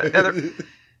 Yeah.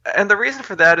 And the reason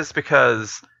for that is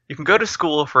because you can go to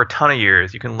school for a ton of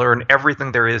years. You can learn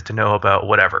everything there is to know about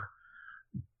whatever.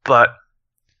 But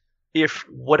if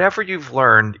whatever you've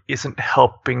learned isn't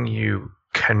helping you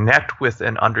connect with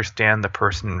and understand the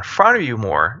person in front of you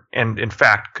more, and in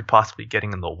fact could possibly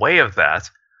getting in the way of that,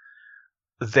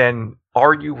 then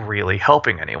are you really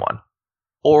helping anyone?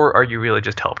 Or are you really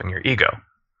just helping your ego?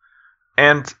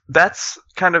 And that's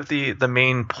kind of the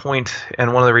main point,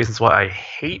 and one of the reasons why I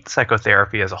hate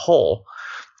psychotherapy as a whole.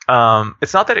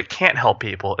 It's not that it can't help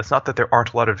people. It's not that there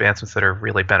aren't a lot of advancements that are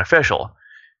really beneficial.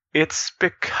 It's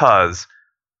because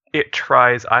it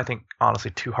tries, I think,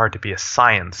 honestly, too hard to be a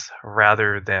science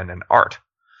rather than an art.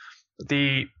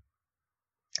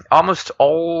 Almost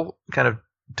all kind of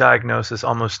diagnosis,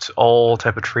 almost all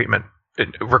type of treatment, it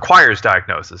requires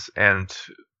diagnosis, and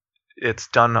it's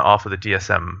done off of the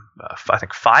DSM, I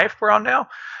think 5 we're on now,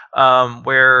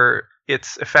 where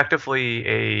it's effectively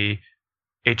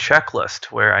a checklist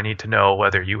where I need to know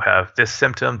whether you have this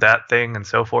symptom, that thing, and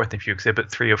so forth. If you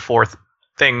exhibit 3 or 4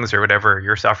 things or whatever,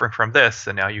 you're suffering from this,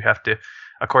 and now you have to,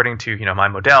 according to my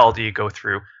modality, go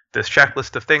through this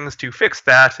checklist of things to fix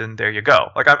that, and there you go.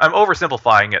 Like, I'm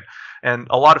oversimplifying it, and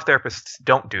a lot of therapists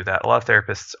don't do that. A lot of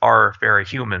therapists are very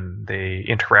human. They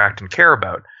interact and care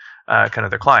about kind of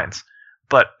their clients.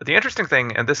 But the interesting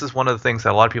thing, and this is one of the things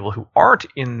that a lot of people who aren't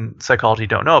in psychology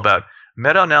don't know about,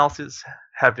 meta-analyses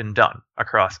have been done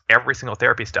across every single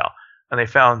therapy style, and they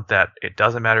found that it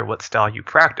doesn't matter what style you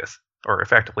practice, or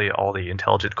effectively all the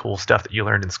intelligent, cool stuff that you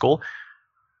learned in school,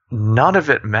 none of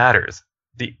it matters.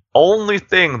 The only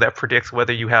thing that predicts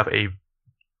whether you have a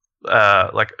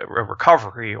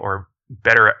recovery or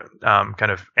better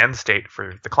kind of end state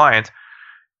for the client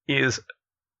is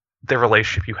the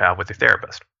relationship you have with your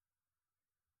therapist.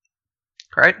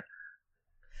 Right?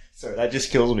 Sorry, that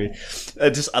just kills me.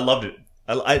 I loved it.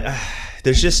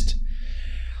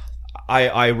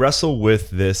 I wrestle with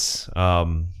this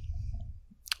on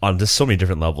just so many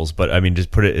different levels, but I mean,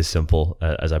 just put it as simple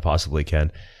as I possibly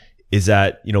can. Is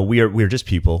that, we're just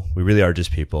people. We really are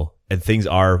just people, and things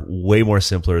are way more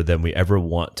simpler than we ever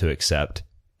want to accept.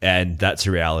 And that's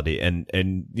a reality. And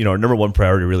our number one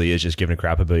priority really is just giving a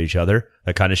crap about each other.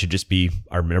 That kind of should just be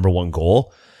our number one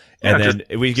goal. And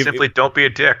then we simply don't be a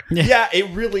dick. Yeah, it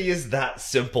really is that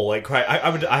simple. Like,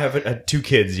 I have 2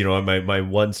 kids. My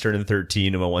one's turning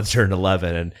 13 and my one's turning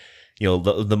 11, and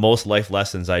the most life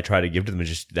lessons I try to give to them is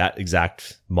just that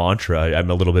exact mantra.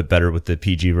 I'm a little bit better with the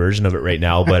PG version of it right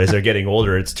now, but as they're getting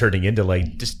older, it's turning into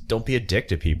like, just don't be a dick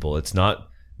to people. It's not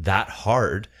that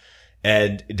hard.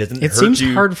 And it doesn't. It seems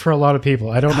hard for a lot of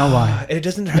people. I don't know why. It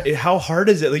doesn't. How hard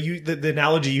is it? Like the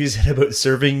analogy you used about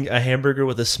serving a hamburger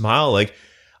with a smile. Like,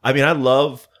 I mean, I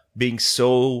love being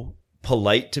so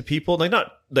polite to people. Like,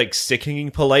 not like sickening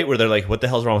polite, where they're like, "What the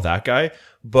hell's wrong with that guy?"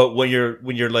 But when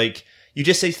you're like, you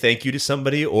just say thank you to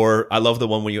somebody. Or I love the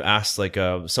one when you ask like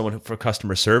someone for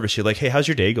customer service. You're like, "Hey, how's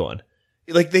your day going?"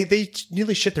 Like they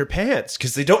nearly shit their pants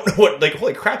because they don't know what, like,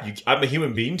 holy crap, I'm a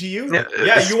human being to you?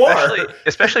 Yeah, you are.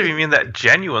 Especially if you mean that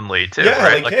genuinely too, yeah,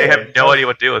 right? Like, hey, they have no idea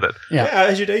what to do with it. Yeah,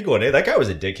 how's your day going? Hey, that guy was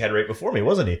a dickhead right before me,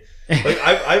 wasn't he? Like,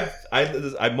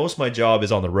 I most of my job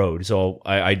is on the road, so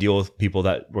I deal with people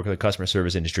that work in the customer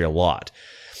service industry a lot.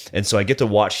 And so I get to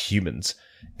watch humans,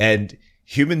 and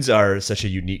humans are such a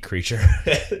unique creature.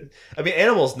 I mean,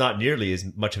 animals not nearly as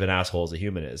much of an asshole as a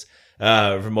human is.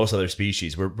 For most other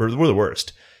species, we're the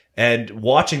worst. And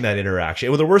watching that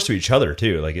interaction, we're the worst to each other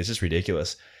too. Like, it's just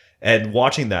ridiculous. And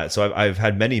watching that, so I've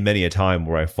had many a time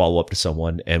where I follow up to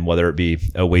someone, and whether it be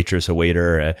a waitress, a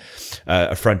waiter,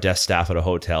 a front desk staff at a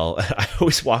hotel, I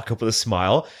always walk up with a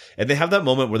smile, and they have that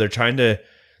moment where they're trying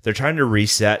to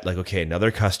reset. Like, okay,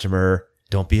 another customer,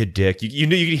 don't be a dick. You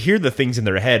know, you can hear the things in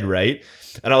their head, right?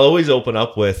 And I'll always open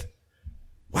up with,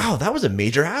 "Wow, that was a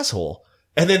major asshole."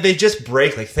 And then they just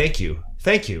break, like, thank you.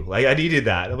 Like, I needed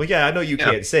that. I'm like, yeah, I know you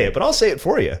can't say it, but I'll say it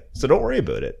for you. So don't worry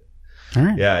about it. All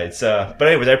right. Yeah, it's, but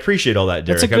anyways, I appreciate all that,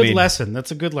 Derek. That's a good lesson.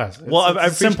 That's a good lesson. Well,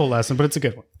 it's a simple lesson, but it's a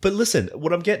good one. But listen,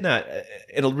 what I'm getting at,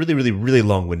 in a really, really, really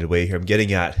long-winded way here, I'm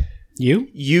getting at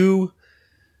you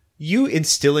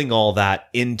instilling all that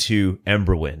into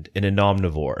Emberwind in a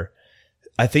Omnivore.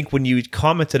 I think when you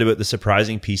commented about the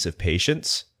surprising piece of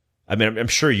patience, I mean, I'm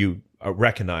sure you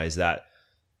recognize that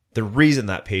the reason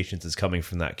that patience is coming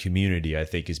from that community, I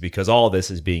think, is because all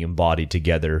this is being embodied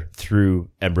together through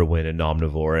Emberwind and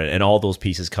Omnivore, and all those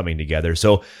pieces coming together.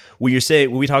 So when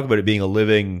we talk about it being a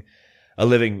living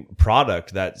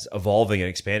product that's evolving and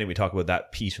expanding, we talk about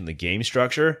that piece from the game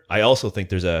structure. I also think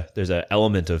there's a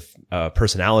element of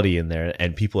personality in there,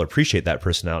 and people appreciate that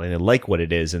personality and they like what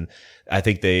it is, and I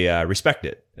think they respect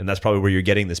it. And that's probably where you're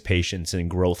getting this patience and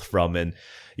growth from. And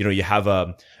you have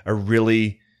a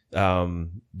really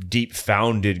deep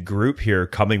founded group here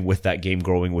coming with that game,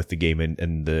 growing with the game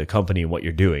and the company and what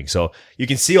you're doing. So you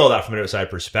can see all that from an outside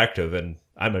perspective, and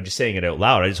I'm just saying it out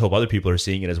loud. I just hope other people are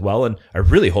seeing it as well, and I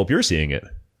really hope you're seeing it.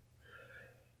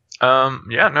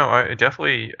 Yeah, no, I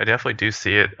definitely do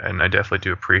see it, and I definitely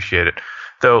do appreciate it.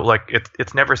 Though, like,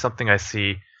 it's never something I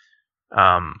see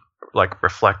like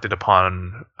reflected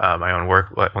upon my own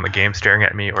work, like when the game's staring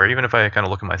at me, or even if I kind of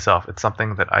look at myself. It's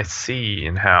something that I see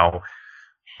in how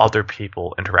other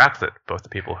people interact with it, both the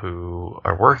people who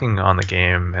are working on the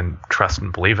game and trust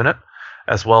and believe in it,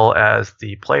 as well as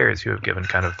the players who have given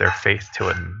kind of their faith to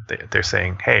it, and they're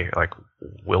saying, hey, like,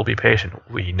 we'll be patient.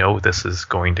 We know this is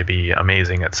going to be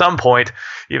amazing at some point,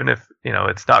 even if,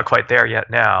 it's not quite there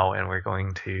yet now, and we're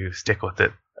going to stick with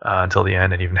it until the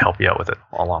end and even help you out with it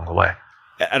along the way.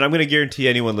 And I'm going to guarantee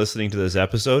anyone listening to this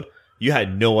episode, you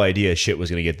had no idea shit was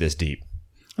going to get this deep.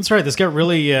 That's right. This got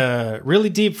really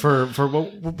deep for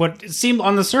what seemed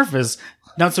on the surface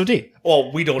not so deep.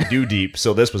 Well, we don't do deep,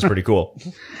 so this was pretty cool.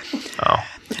 Oh,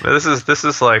 this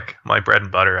is like my bread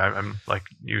and butter. I'm like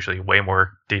usually way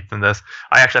more deep than this.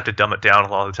 I actually have to dumb it down a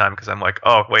lot of the time because I'm like,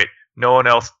 oh wait, no one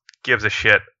else gives a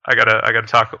shit. I gotta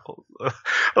talk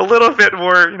a little bit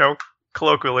more,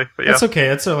 colloquially. But yeah, that's okay.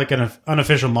 That's like an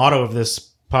unofficial motto of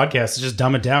this podcast. Is just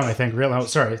dumb it down. I think.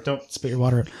 Sorry, don't spit your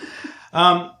water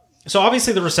out. So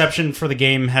obviously the reception for the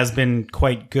game has been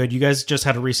quite good. You guys just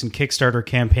had a recent Kickstarter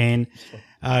campaign,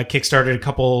 kickstarted a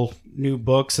couple new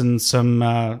books and some,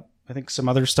 I think some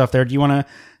other stuff there. Do you want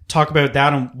to talk about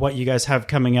that and what you guys have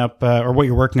coming up or what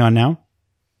you're working on now?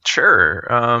 Sure.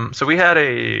 So we had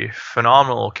a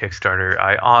phenomenal Kickstarter.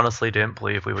 I honestly didn't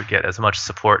believe we would get as much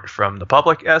support from the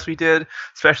public as we did,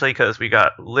 especially because we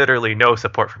got literally no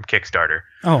support from Kickstarter.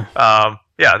 Oh.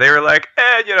 Yeah, they were like,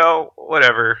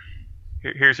 whatever.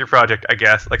 Here's your project, I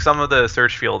guess. Like, some of the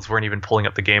search fields weren't even pulling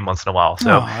up the game once in a while.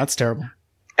 So that's terrible.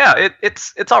 Yeah,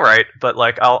 it's all right. But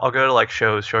like, I'll go to like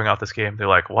shows showing off this game. They're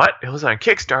like, "What? It was on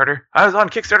Kickstarter? I was on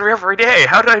Kickstarter every day.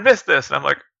 How did I miss this?" And I'm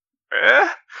like,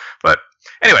 But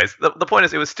anyways, the point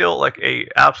is, it was still like a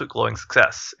absolute glowing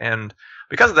success, and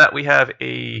because of that, we have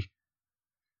a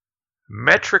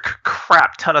metric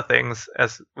crap ton of things,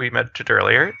 as we mentioned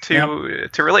earlier, to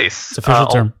release. It's official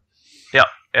term. Yeah,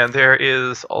 and there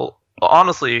is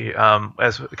honestly,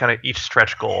 as kind of each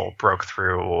stretch goal broke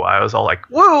through, I was all like,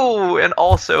 "Woo!" and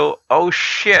also, "Oh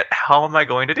shit, how am I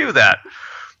going to do that?"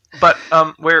 But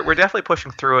we're definitely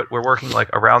pushing through it. We're working like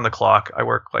around the clock. I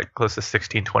work like close to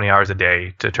 16, 20 hours a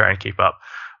day to try and keep up.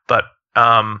 But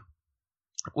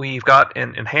we've got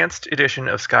an enhanced edition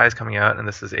of Skies coming out, and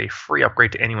this is a free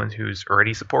upgrade to anyone who's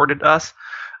already supported us,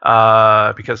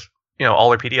 because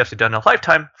all our PDFs are done in a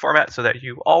lifetime format, so that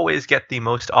you always get the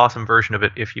most awesome version of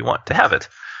it if you want to have it.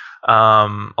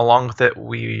 Along with it,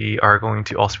 we are going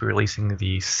to also be releasing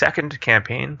the second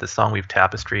campaign, the Songweave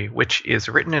Tapestry, which is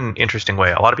written in an interesting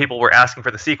way. A lot of people were asking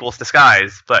for the sequels to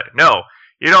Skies, but no,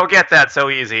 you don't get that so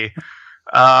easy.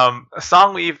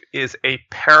 Songweave is a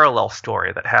parallel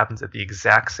story that happens at the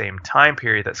exact same time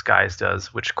period that Skies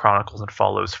does, which chronicles and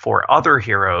follows 4 other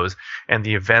heroes, and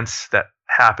the events that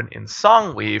happen in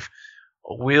Songweave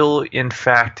will in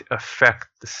fact affect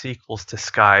the sequels to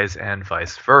Skies and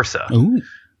vice versa. Ooh.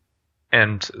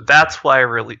 And that's why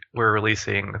we're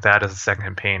releasing that as a second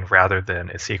campaign rather than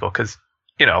a sequel, because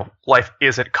life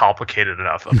isn't complicated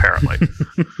enough, apparently.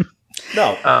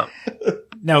 No.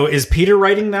 Now, is Peter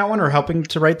writing that one or helping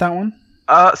to write that one?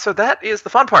 So that is the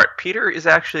fun part. Peter is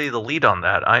actually the lead on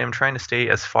that. I am trying to stay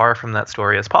as far from that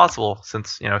story as possible,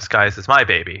 since Skies is my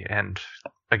baby. And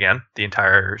again, the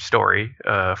entire story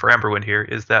for Emberwind here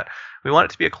is that we want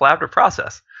it to be a collaborative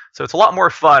process. So it's a lot more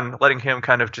fun letting him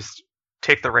kind of just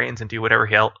take the reins and do whatever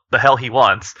the hell he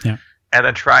wants, and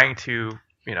then trying to,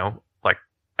 like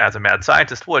as a mad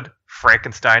scientist would,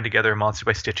 Frankenstein together a monster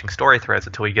by stitching story threads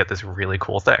until we get this really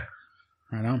cool thing.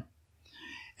 Right on.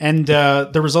 And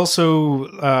there was also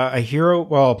a hero.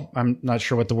 Well, I'm not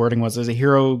sure what the wording was. There's a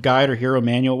hero guide or hero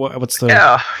manual. What's the?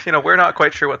 Yeah, we're not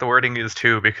quite sure what the wording is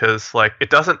too, because like it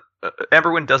doesn't.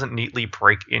 Emberwind doesn't neatly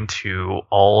break into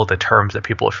all the terms that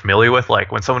people are familiar with.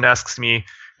 Like when someone asks me,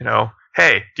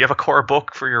 hey, do you have a core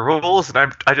book for your rules?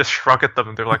 And I just shrug at them,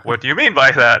 and they're like, what do you mean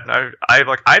by that? And I'm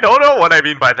like, I don't know what I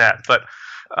mean by that. But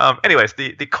anyways,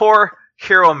 the core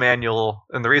hero manual,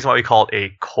 and the reason why we call it a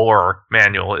core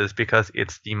manual is because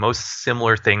it's the most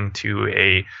similar thing to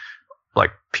a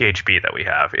like PHB that we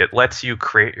have. It lets you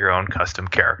create your own custom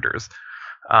characters.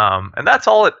 And that's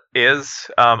all it is.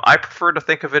 I prefer to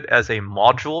think of it as a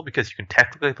module because you can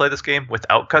technically play this game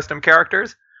without custom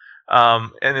characters.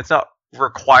 And it's not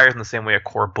required in the same way a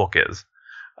core book is.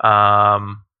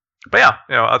 But yeah,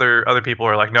 other people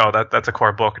are like, no, that's a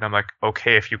core book, and I'm like,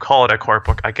 okay, if you call it a core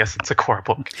book, I guess it's a core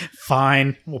book.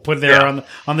 Fine, we'll put it there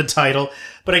on the title.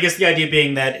 But I guess the idea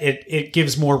being that it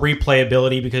gives more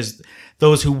replayability because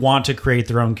those who want to create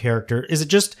their own character. Is it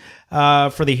just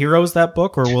for the heroes, that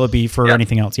book, or will it be for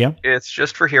anything else? Yeah, it's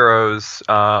just for heroes.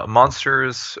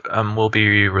 Monsters will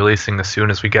be releasing as soon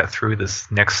as we get through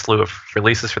this next slew of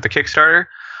releases for the Kickstarter.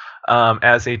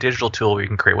 As a digital tool, you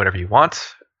can create whatever you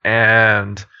want,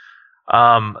 and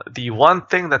the one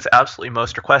thing that's absolutely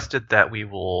most requested that we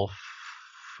will,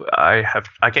 I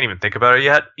can't even think about it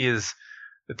yet, is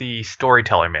the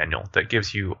storyteller manual that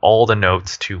gives you all the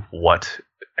notes to what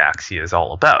Axia is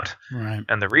all about. Right.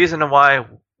 And the reason why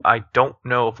I don't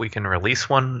know if we can release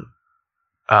one,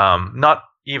 not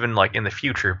even like in the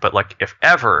future, but like if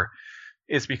ever,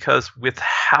 is because with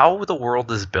how the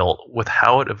world is built, with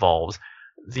how it evolves,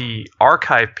 the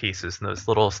archive pieces and those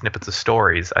little snippets of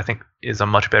stories, I think, is a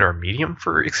much better medium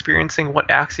for experiencing what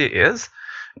Axia is.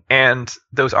 And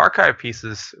those archive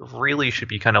pieces really should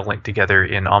be kind of linked together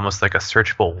in almost like a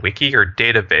searchable wiki or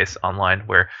database online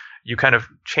where you kind of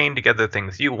chain together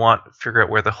things you want, figure out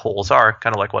where the holes are,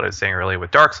 kind of like what I was saying earlier with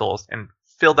Dark Souls, and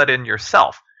fill that in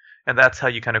yourself. And that's how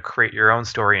you kind of create your own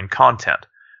story and content,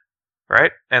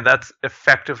 right? And that's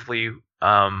effectively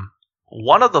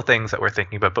one of the things that we're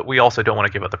thinking about, but we also don't want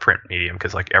to give up the print medium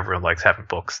because like everyone likes having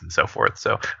books and so forth.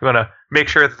 So we want to make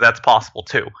sure that that's possible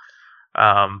too.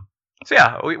 So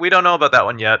yeah, we don't know about that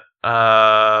one yet,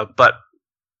 but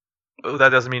that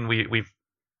doesn't mean we've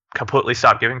completely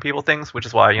stopped giving people things, which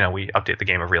is why we update the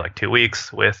game every like 2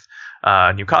 weeks with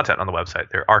new content on the website.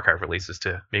 There are archive releases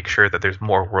to make sure that there's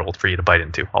more world for you to bite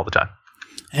into all the time.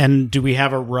 And do we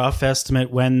have a rough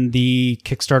estimate when the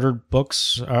Kickstarter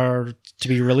books are to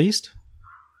be released?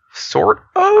 Sort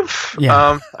of.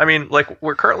 Yeah. I mean, like,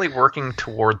 we're currently working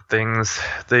toward things.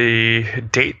 The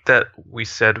date that we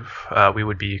said we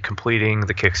would be completing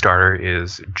the Kickstarter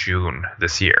is June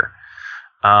this year.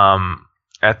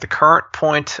 At the current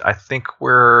point, I think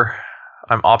we're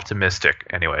I'm optimistic.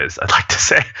 Anyways, I'd like to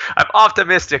say I'm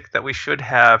optimistic that we should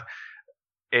have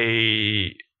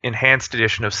a enhanced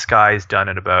edition of Skies done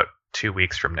in about 2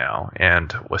 weeks from now,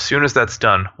 and as soon as that's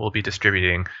done, we'll be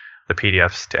distributing the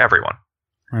PDFs to everyone.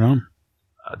 Right on.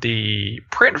 The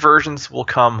print versions will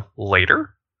come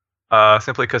later,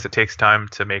 simply because it takes time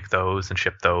to make those and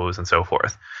ship those and so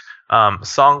forth.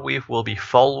 Songweave will be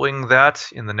following that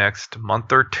in the next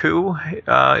month or two,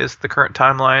 is the current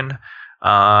timeline,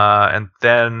 and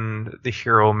then the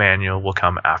Hero Manual will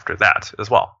come after that as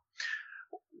well.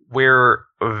 We're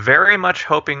very much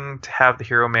hoping to have the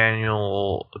Hero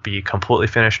Manual be completely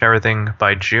finished and everything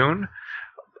by June,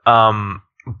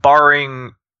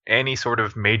 barring any sort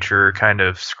of major kind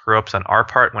of screw-ups on our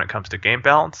part when it comes to game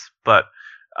balance. But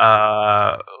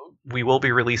we will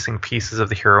be releasing pieces of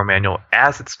the Hero Manual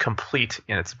as it's complete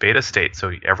in its beta state,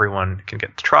 so everyone can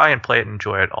get to try and play it and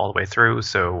enjoy it all the way through,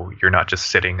 so you're not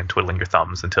just sitting and twiddling your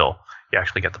thumbs until you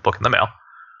actually get the book in the mail.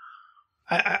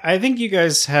 I think you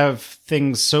guys have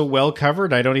things so well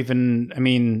covered. I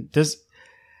can't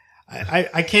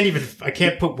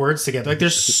put words together. Like,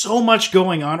 there's so much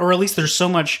going on, or at least there's so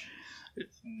much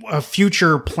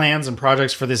future plans and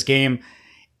projects for this game.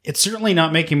 It's certainly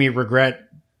not making me regret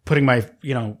putting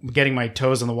getting my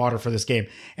toes in the water for this game.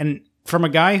 And from a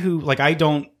guy who,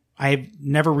 I've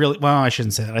never really, I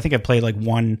shouldn't say that. I think I've played like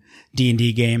one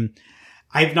D&D game.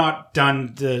 I've not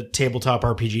done the tabletop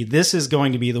RPG. This is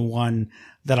going to be the one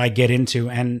that I get into,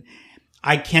 and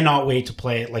I cannot wait to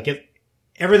play it.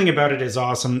 Everything about it is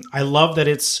awesome. I love that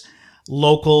it's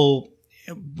local,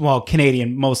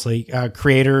 Canadian mostly,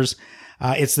 creators.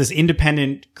 It's this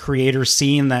independent creator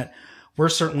scene that we're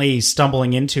certainly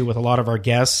stumbling into with a lot of our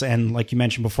guests. And like you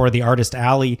mentioned before, the Artist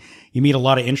Alley, you meet a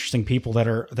lot of interesting people that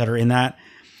are in that.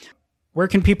 Where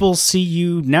can people see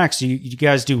you next? You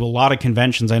guys do a lot of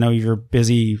conventions. I know you're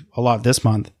busy a lot this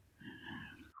month.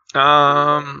 If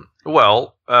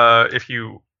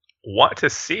you want to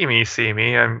see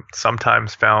me, I'm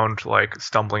sometimes found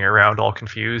stumbling around all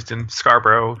confused in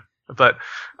Scarborough. But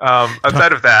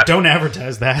outside of that... Don't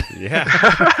advertise that. Yeah.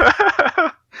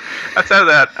 Outside of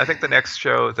that, I think the next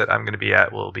show that I'm going to be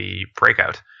at will be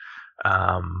Breakout,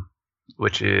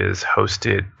 which is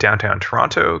hosted downtown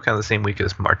Toronto, kind of the same week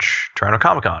as March Toronto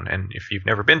Comic Con. And if you've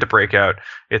never been to Breakout,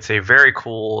 it's a very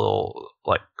cool,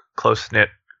 close-knit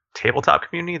tabletop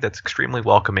community that's extremely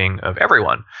welcoming of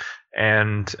everyone.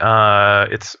 And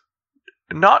it's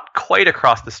not quite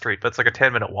across the street, but it's like a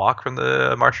 10-minute walk from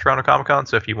the March Toronto Comic Con.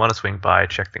 So if you want to swing by,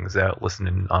 check things out, listen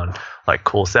in on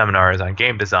cool seminars on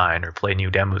game design or play new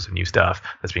demos of new stuff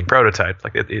that's being prototyped,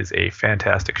 it is a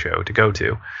fantastic show to go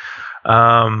to.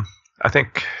 I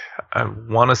think I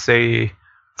want to say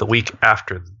the week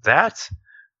after that,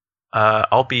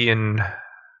 I'll be in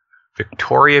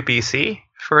Victoria, BC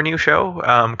for a new show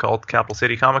called Capital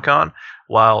City Comic Con,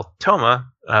 while Toma,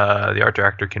 the art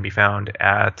director, can be found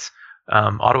at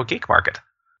Ottawa Geek Market.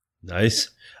 Nice.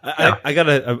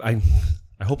 I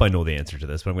hope I know the answer to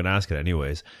this, but I'm going to ask it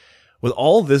anyways. With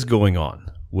all this going on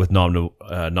with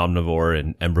Nomnivore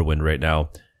and Emberwind right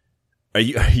now,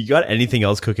 you got anything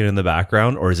else cooking in the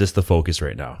background, or is this the focus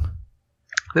right now?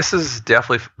 This is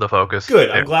definitely the focus. Good.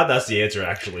 I'm glad that's the answer,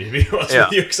 actually, to be honest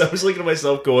with you, because I was looking at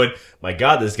myself going, my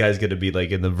God, this guy's going to be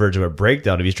in the verge of a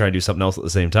breakdown if he's trying to do something else at the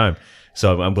same time.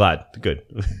 So I'm glad. Good.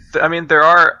 I mean, there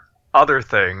are other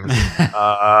things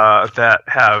that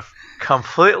have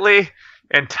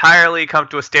entirely come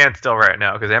to a standstill right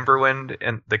now, because Emberwind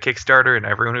and the Kickstarter and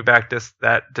everyone who backed us,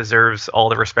 that deserves all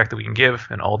the respect that we can give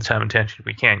and all the time and attention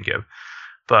we can give.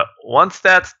 But once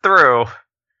that's through,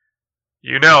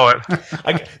 you know it.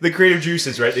 The creative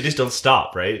juices, right? They just don't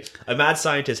stop, right? A mad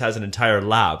scientist has an entire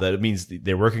lab. That means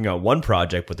they're working on one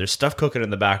project, but there's stuff cooking in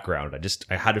the background.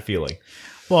 I had a feeling.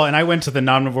 Well, and I went to the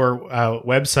Nomnivore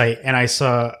website and I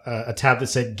saw a tab that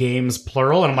said games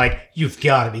plural, and I'm like, you've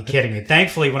got to be kidding me.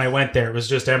 Thankfully, when I went there, it was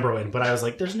just Emberwind, but I was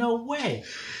like, there's no way.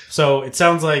 So it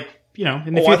sounds like,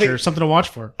 in the future, something to watch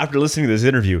for. After listening to this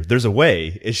interview, there's a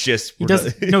way. It's just...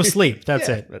 no sleep. That's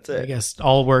yeah, it. That's it. I guess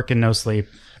all work and no sleep.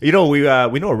 We know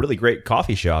a really great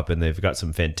coffee shop, and they've got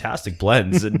some fantastic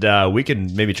blends, and we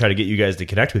can maybe try to get you guys to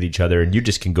connect with each other, and you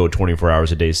just can go 24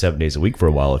 hours a day, 7 days a week for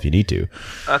a while if you need to.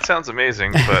 That sounds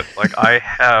amazing, but I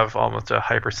have almost a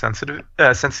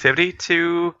sensitivity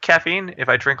to caffeine. If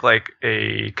I drink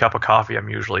a cup of coffee, I'm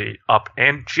usually up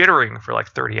and jittering for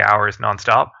 30 hours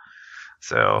nonstop.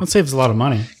 So that saves a lot of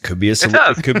money. Could be a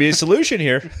solution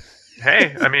here.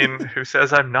 Hey, I mean, who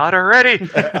says I'm not already?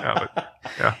 No, but,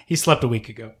 yeah. He slept a week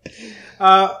ago.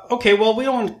 Okay, well, we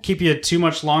don't keep you too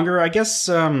much longer. I guess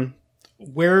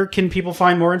where can people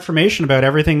find more information about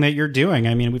everything that you're doing?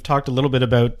 I mean, we've talked a little bit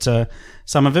about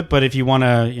some of it, but if you want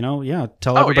to,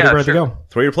 tell everybody where to go.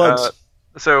 Throw your plugs.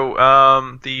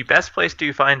 The best place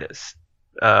to find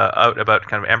out about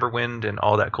kind of Emberwind and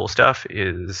all that cool stuff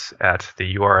is at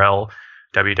the URL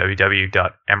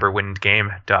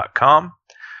www.emberwindgame.com.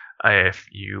 If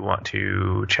you want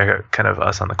to check out kind of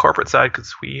us on the corporate side,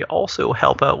 because we also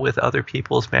help out with other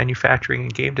people's manufacturing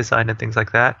and game design and things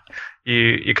like that,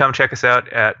 you come check us out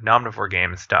at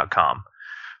nomnivoregames.com.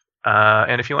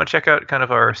 And if you want to check out kind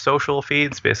of our social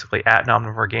feeds, basically at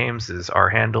Nomnivore Games is our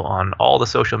handle on all the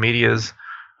social medias.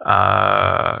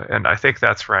 And I think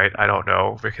that's right. I don't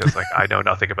know, because I know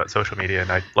nothing about social media,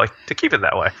 and I like to keep it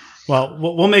that way. Well,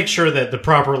 we'll make sure that the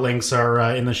proper links are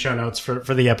in the show notes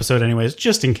for the episode anyways,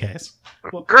 just in case.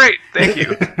 Well, great. Thank you.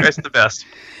 You guys are the best.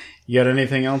 You got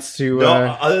anything else to...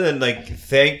 No, other than,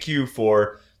 thank you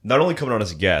for not only coming on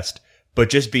as a guest,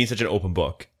 but just being such an open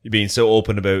book. You're being so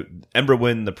open about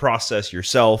Emberwind, the process,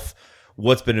 yourself,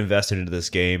 what's been invested into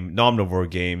this game, Nomnivore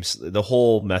Games, the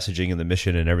whole messaging and the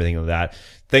mission and everything like that.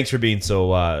 Thanks for being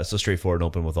so straightforward and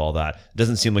open with all that. It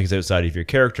doesn't seem like it's outside of your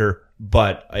character,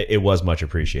 but it was much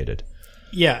appreciated.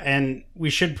 Yeah, and we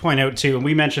should point out too, and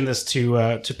we mentioned this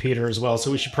to Peter as well,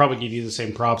 so we should probably give you the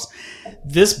same props.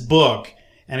 This book,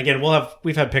 and again,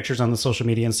 we've had pictures on the social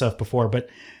media and stuff before, but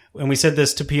when we said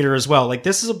this to Peter as well,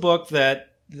 this is a book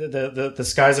that the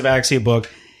Skies of Axia book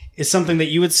is something that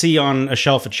you would see on a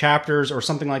shelf of Chapters or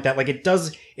something like that.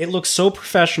 It looks so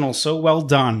professional, so well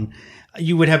done.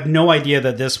 You would have no idea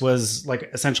that this was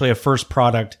essentially a first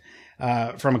product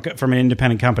from an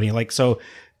independent company. So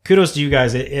kudos to you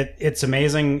guys. It's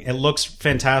amazing. It looks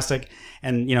fantastic,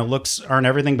 and looks aren't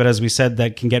everything, but as we said,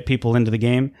 that can get people into the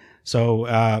game.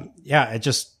 So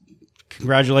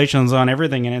congratulations on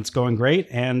everything, and it's going great.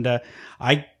 And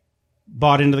I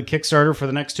bought into the Kickstarter for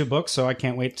the next 2 books, so I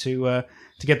can't wait to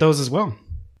get those as well.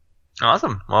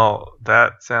 Awesome. Well,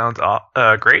 that sounds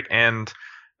great, and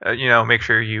make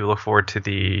sure you look forward to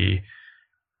the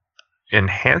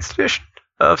enhanced edition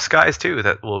of Skies too.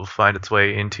 That will find its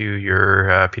way into your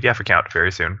PDF account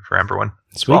very soon for Emberwind.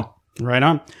 Sweet. Well. Right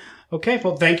on. Okay.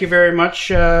 Well, thank you very much,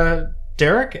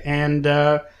 Derek. And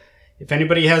if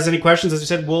anybody has any questions, as I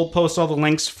said, we'll post all the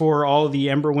links for all of the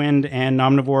Emberwind and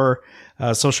Nomnivore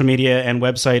social media and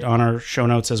website on our show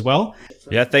notes as well.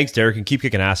 Yeah, thanks, Derek, and keep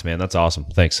kicking ass, man. That's awesome.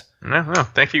 Thanks. No,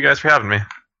 thank you guys for having me.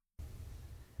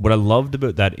 What I loved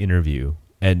about that interview,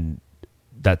 and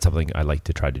that's something I like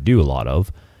to try to do a lot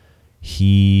of,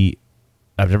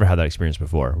 I've never had that experience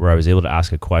before, where I was able to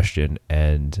ask a question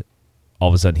and all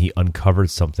of a sudden he uncovered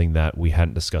something that we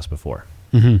hadn't discussed before.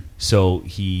 Mm-hmm. So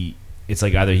it's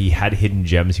like either he had hidden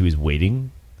gems he was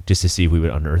waiting just to see if we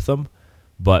would unearth them,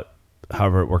 but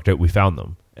however it worked out, we found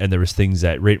them. And there was things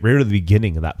that right at the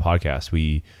beginning of that podcast,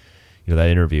 that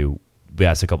interview, we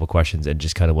asked a couple of questions and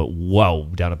just kind of went, whoa,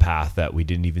 down a path that we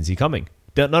didn't even see coming.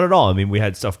 Not at all. I mean, we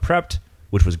had stuff prepped,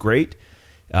 which was great.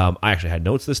 I actually had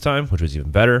notes this time, which was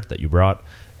even better, that you brought.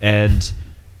 And,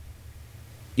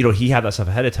 he had that stuff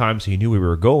ahead of time, so he knew we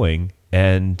were going,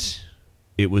 and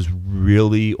it was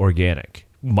really organic,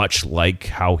 much like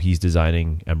how he's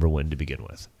designing Emberwind to begin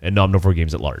with, and Nomnivore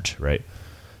Games at large, right?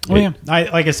 Yeah.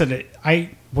 Like I said,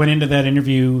 I went into that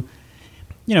interview,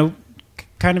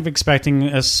 kind of expecting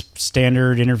a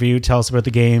standard interview. Tell us about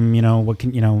the game.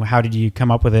 How did you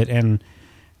come up with it? And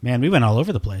man, we went all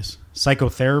over the place.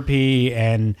 Psychotherapy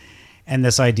and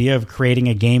this idea of creating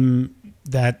a game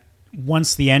that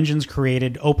once the engine's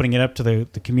created, opening it up to the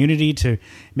community to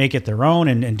make it their own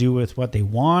and do with what they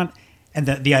want. And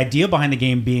the idea behind the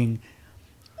game being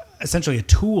essentially a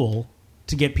tool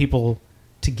to get people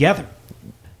together.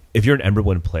 If you're an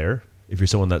Emberwind player, if you're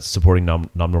someone that's supporting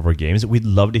Nomnivore Games, we'd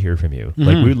love to hear from you.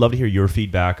 Mm-hmm. We would love to hear your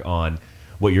feedback on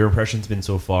what your impression's been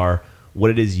so far, what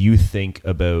it is you think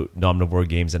about Nomnivore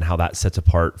Games and how that sets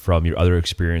apart from your other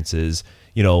experiences.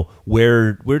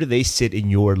 Where do they sit in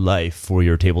your life for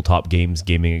your tabletop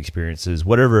gaming experiences,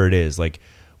 whatever it is?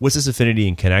 What's this affinity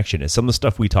and connection? Is some of the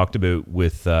stuff we talked about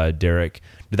with Derek,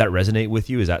 did that resonate with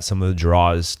you? Is that some of the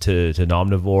draws to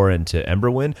Nomnivore and to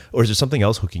Emberwind? Or is there something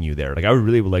else hooking you there? I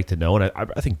would like to know, and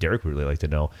I think Derek would really like to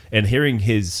know. And hearing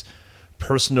his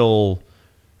personal,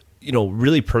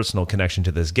 really personal connection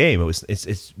to this game,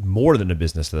 it's more than a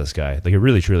business to this guy. It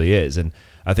really, truly is. And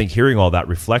I think hearing all that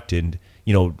reflected,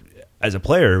 as a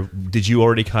player, did you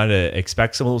already kind of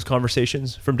expect some of those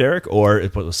conversations from Derek? Or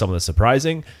was some of the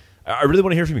surprising? I really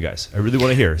want to hear from you guys. I really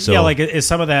want to hear. So, yeah, is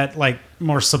some of that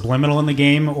more subliminal in the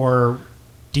game, or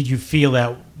did you feel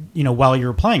that while you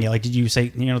were playing it? Did you say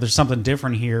there's something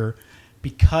different here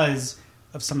because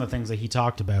some of the things that he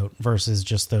talked about versus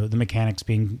just the mechanics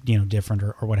being different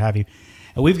or what have you.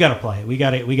 And we've got to play. We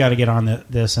got to get on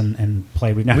this and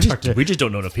play. We just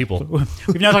don't know enough people.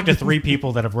 We've now talked to 3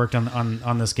 people that have worked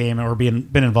on this game or been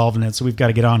involved in it. So we've got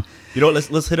to get on.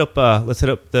 Let's hit up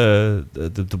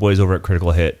the boys over at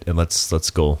Critical Hit and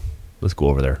let's go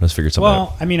over there. Let's figure something out.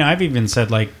 Well, I mean, I've even said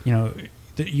that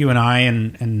you and I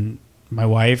and my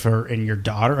wife and your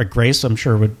daughter, Grace, I'm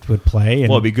sure would play.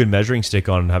 And it'd be a good measuring stick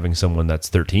on having someone that's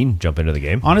 13 jump into the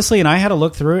game. Honestly, and I had to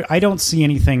look through it. I don't see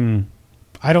anything.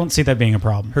 I don't see that being a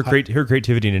problem. Her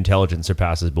creativity and intelligence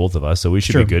surpasses both of us, so we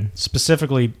should be good.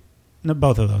 Specifically,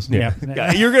 both of those. Yeah.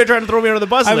 You're going to try to throw me under the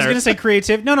bus. I was going to say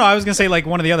creative. No, I was going to say like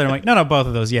one or the other. I'm like, no, both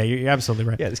of those. Yeah, you're absolutely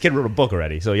right. Yeah, this kid wrote a book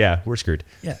already, so yeah, we're screwed.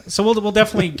 Yeah, so we'll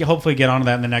definitely hopefully get onto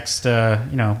that in the next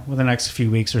within the next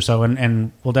few weeks or so,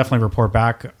 and we'll definitely report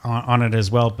back on it as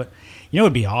well. But it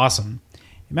would be awesome.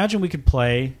 Imagine we could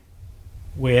play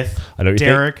with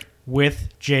Derek, with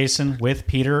Jason, with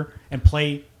Peter, and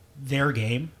play their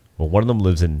game. Well, one of them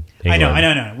lives in England. I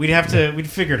know. We'd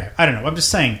figure it out. I don't know. I'm just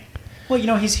saying. Well,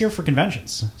 he's here for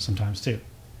conventions sometimes too.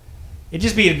 It'd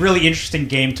just be a really interesting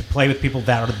game to play with people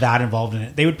that are that involved in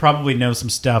it. They would probably know some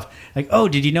stuff. Like, oh,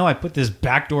 did you know I put this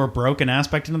backdoor broken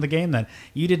aspect into the game that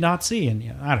you did not see? And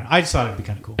I don't know. I just thought it'd be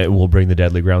kind of cool. It will bring the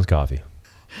Deadly Grounds coffee.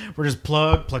 We're just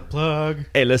plug.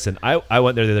 Hey, listen, I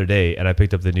went there the other day and I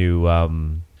picked up the new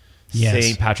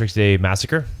St. Patrick's Day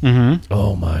Massacre. Mm-hmm.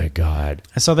 Oh my God!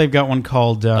 I saw they've got one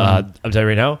called. I'm telling you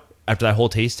right now. After that whole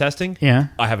taste testing,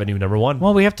 I have a new number 1.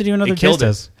 Well, we have to do another taste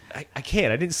test. I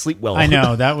can't. I didn't sleep well. I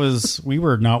know we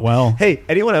were not well. Hey,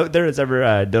 anyone out there that's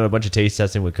ever done a bunch of taste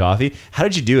testing with coffee? How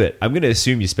did you do it? I'm going to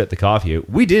assume you spit the coffee out.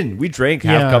 We didn't. We drank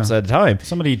half cups at a time.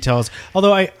 Somebody tell us.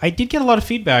 Although I did get a lot of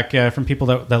feedback from people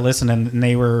that listen, and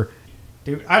they were.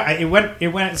 It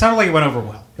sounded like it went over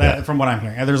well from what I'm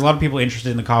hearing. There's a lot of people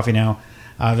interested in the coffee now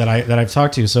that I've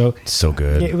talked to. So it's so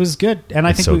good. It was good, and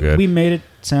I think we made it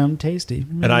sound tasty.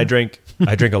 And I drink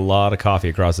a lot of coffee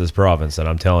across this province, and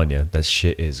I'm telling you, that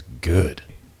shit is good.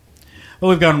 Well,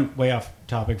 we've gone way off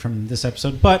topic from this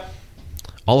episode, but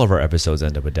all of our episodes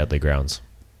end up with Deadly Grounds.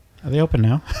 Are they open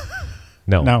now?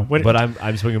 No. But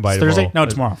I'm swinging by tomorrow. Thursday? No,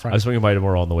 tomorrow. Friday. I'm swinging by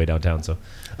tomorrow on the way downtown. So,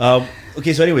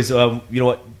 okay. So, anyways, you know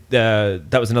what?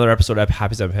 That was another episode of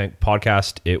Happy Zen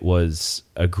podcast. It was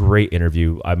a great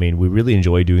interview. I mean, we really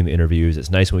enjoy doing the interviews. It's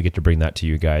nice when we get to bring that to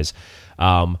you guys.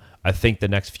 I think the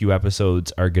next few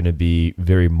episodes are going to be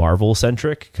very Marvel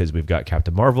centric because we've got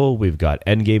Captain Marvel, we've got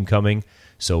Endgame coming.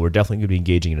 So we're definitely going to be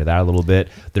engaging into that a little bit.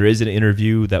 There is an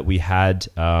interview that we had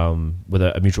with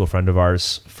a mutual friend of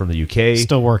ours from the UK.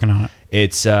 Still working on it.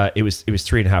 It was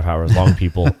 3.5 hours long,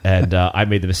 people, and I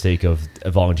made the mistake of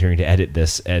volunteering to edit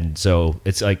this, and so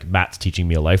it's like Matt's teaching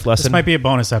me a life lesson. This might be a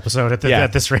bonus episode at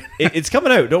this rate. It's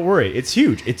coming out. Don't worry. It's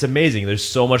huge. It's amazing. There's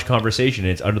so much conversation.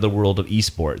 It's under the world of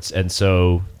esports, and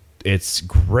so it's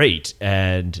great,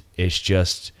 and it's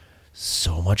just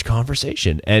so much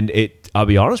conversation. And I'll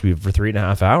be honest with you, for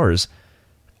 3.5 hours,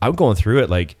 I'm going through it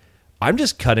like I'm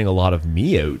just cutting a lot of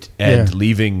me out and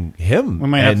leaving him. We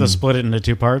might have to split it into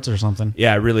 2 parts or something.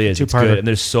 Yeah, it really is. It's good. And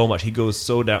there's so much. He goes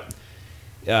so down.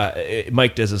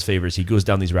 Mike does us favors. He goes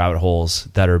down these rabbit holes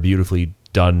that are beautifully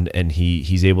done, and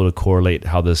he's able to correlate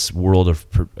how this world of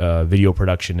video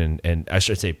production and I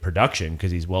should say production,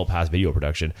 because he's well past video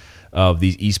production, of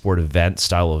these esport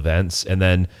style events. And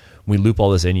then we loop all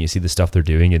this in, you see the stuff they're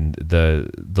doing and the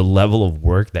level of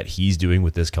work that he's doing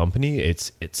with this company.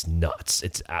 It's nuts.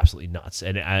 It's absolutely nuts.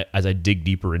 And as I dig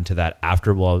deeper into that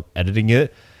after while editing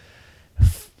it,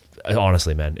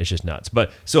 honestly, man, it's just nuts.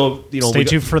 But so, stay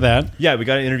tuned for that. Yeah, we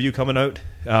got an interview coming out.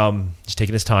 Just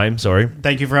taking his time. Sorry.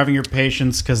 Thank you for having your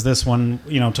patience, because this one,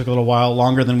 took a little while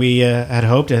longer than we had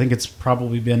hoped. I think it's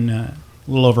probably been a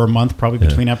little over a month, probably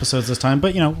between episodes this time.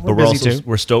 But we're busy too.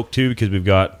 We're stoked too, because we've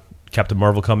got Captain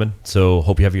Marvel coming, so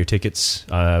hope you have your tickets.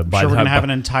 I'm sure we're going to have an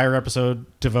entire episode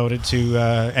devoted to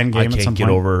Endgame at some point. I can't get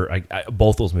over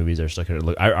both those movies are stuck in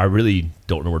it. I really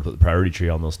don't know where to put the priority tree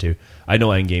on those two. I know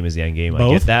Endgame is the Endgame. Both?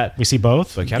 I get that. We see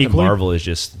both. But Captain Marvel is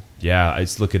just,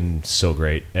 it's looking so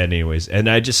great. And anyways, and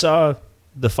I just saw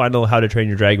the final How to Train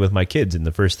Your Dragon with my kids, and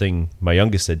the first thing my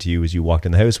youngest said to you as you walked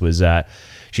in the house was that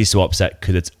she's so upset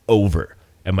because it's over.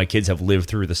 And my kids have lived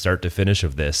through the start to finish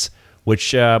of this,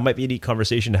 which might be a neat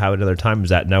conversation to have another time,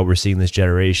 is that now we're seeing this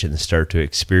generation start to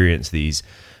experience these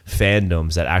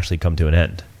fandoms that actually come to an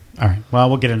end. All right. Well,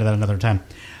 we'll get into that another time.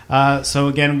 So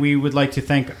again, we would like to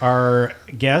thank our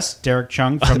guest, Derek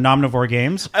Chung from Nomnivore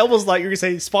Games. I almost thought you were going to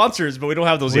say sponsors, but we don't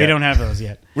have those yet. We don't have those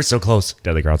yet. We're so close.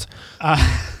 Deadly Grounds.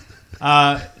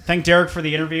 Thank thank Derek for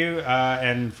the interview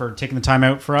and for taking the time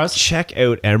out for us. Check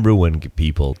out Emberwind,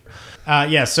 people.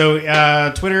 So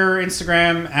Twitter,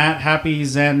 Instagram at Happy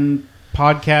Zen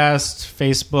Podcast,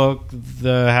 Facebook,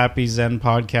 the Happy Zen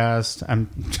Podcast.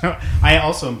 I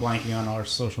also am blanking on our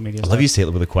social media. I love you say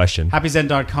it with a question.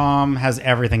 HappyZen.com has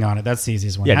everything on it. That's the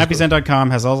easiest one. Yeah,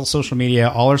 HappyZen.com has all the social media,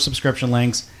 all our subscription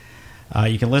links.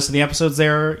 You can listen to the episodes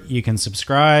there. You can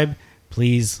subscribe.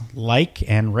 Please like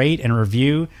and rate and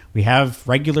review. We have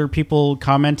regular people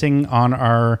commenting on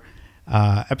our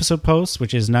episode posts,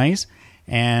 which is nice.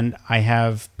 And I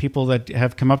have people that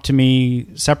have come up to me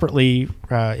separately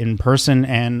in person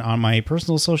and on my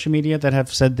personal social media that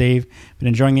have said they've been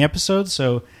enjoying the episodes.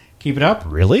 So keep it up.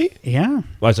 Really? Yeah. Well,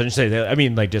 I was going to say that. I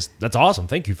mean, like, just that's awesome.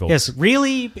 Thank you, folks. Yes,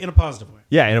 really in a positive way.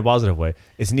 Yeah, in a positive way.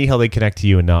 It's neat how they connect to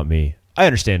you and not me. I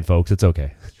understand, folks. It's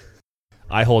okay.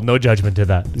 I hold no judgment to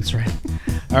that. That's right.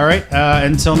 All right.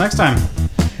 Until next time,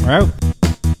 we're out.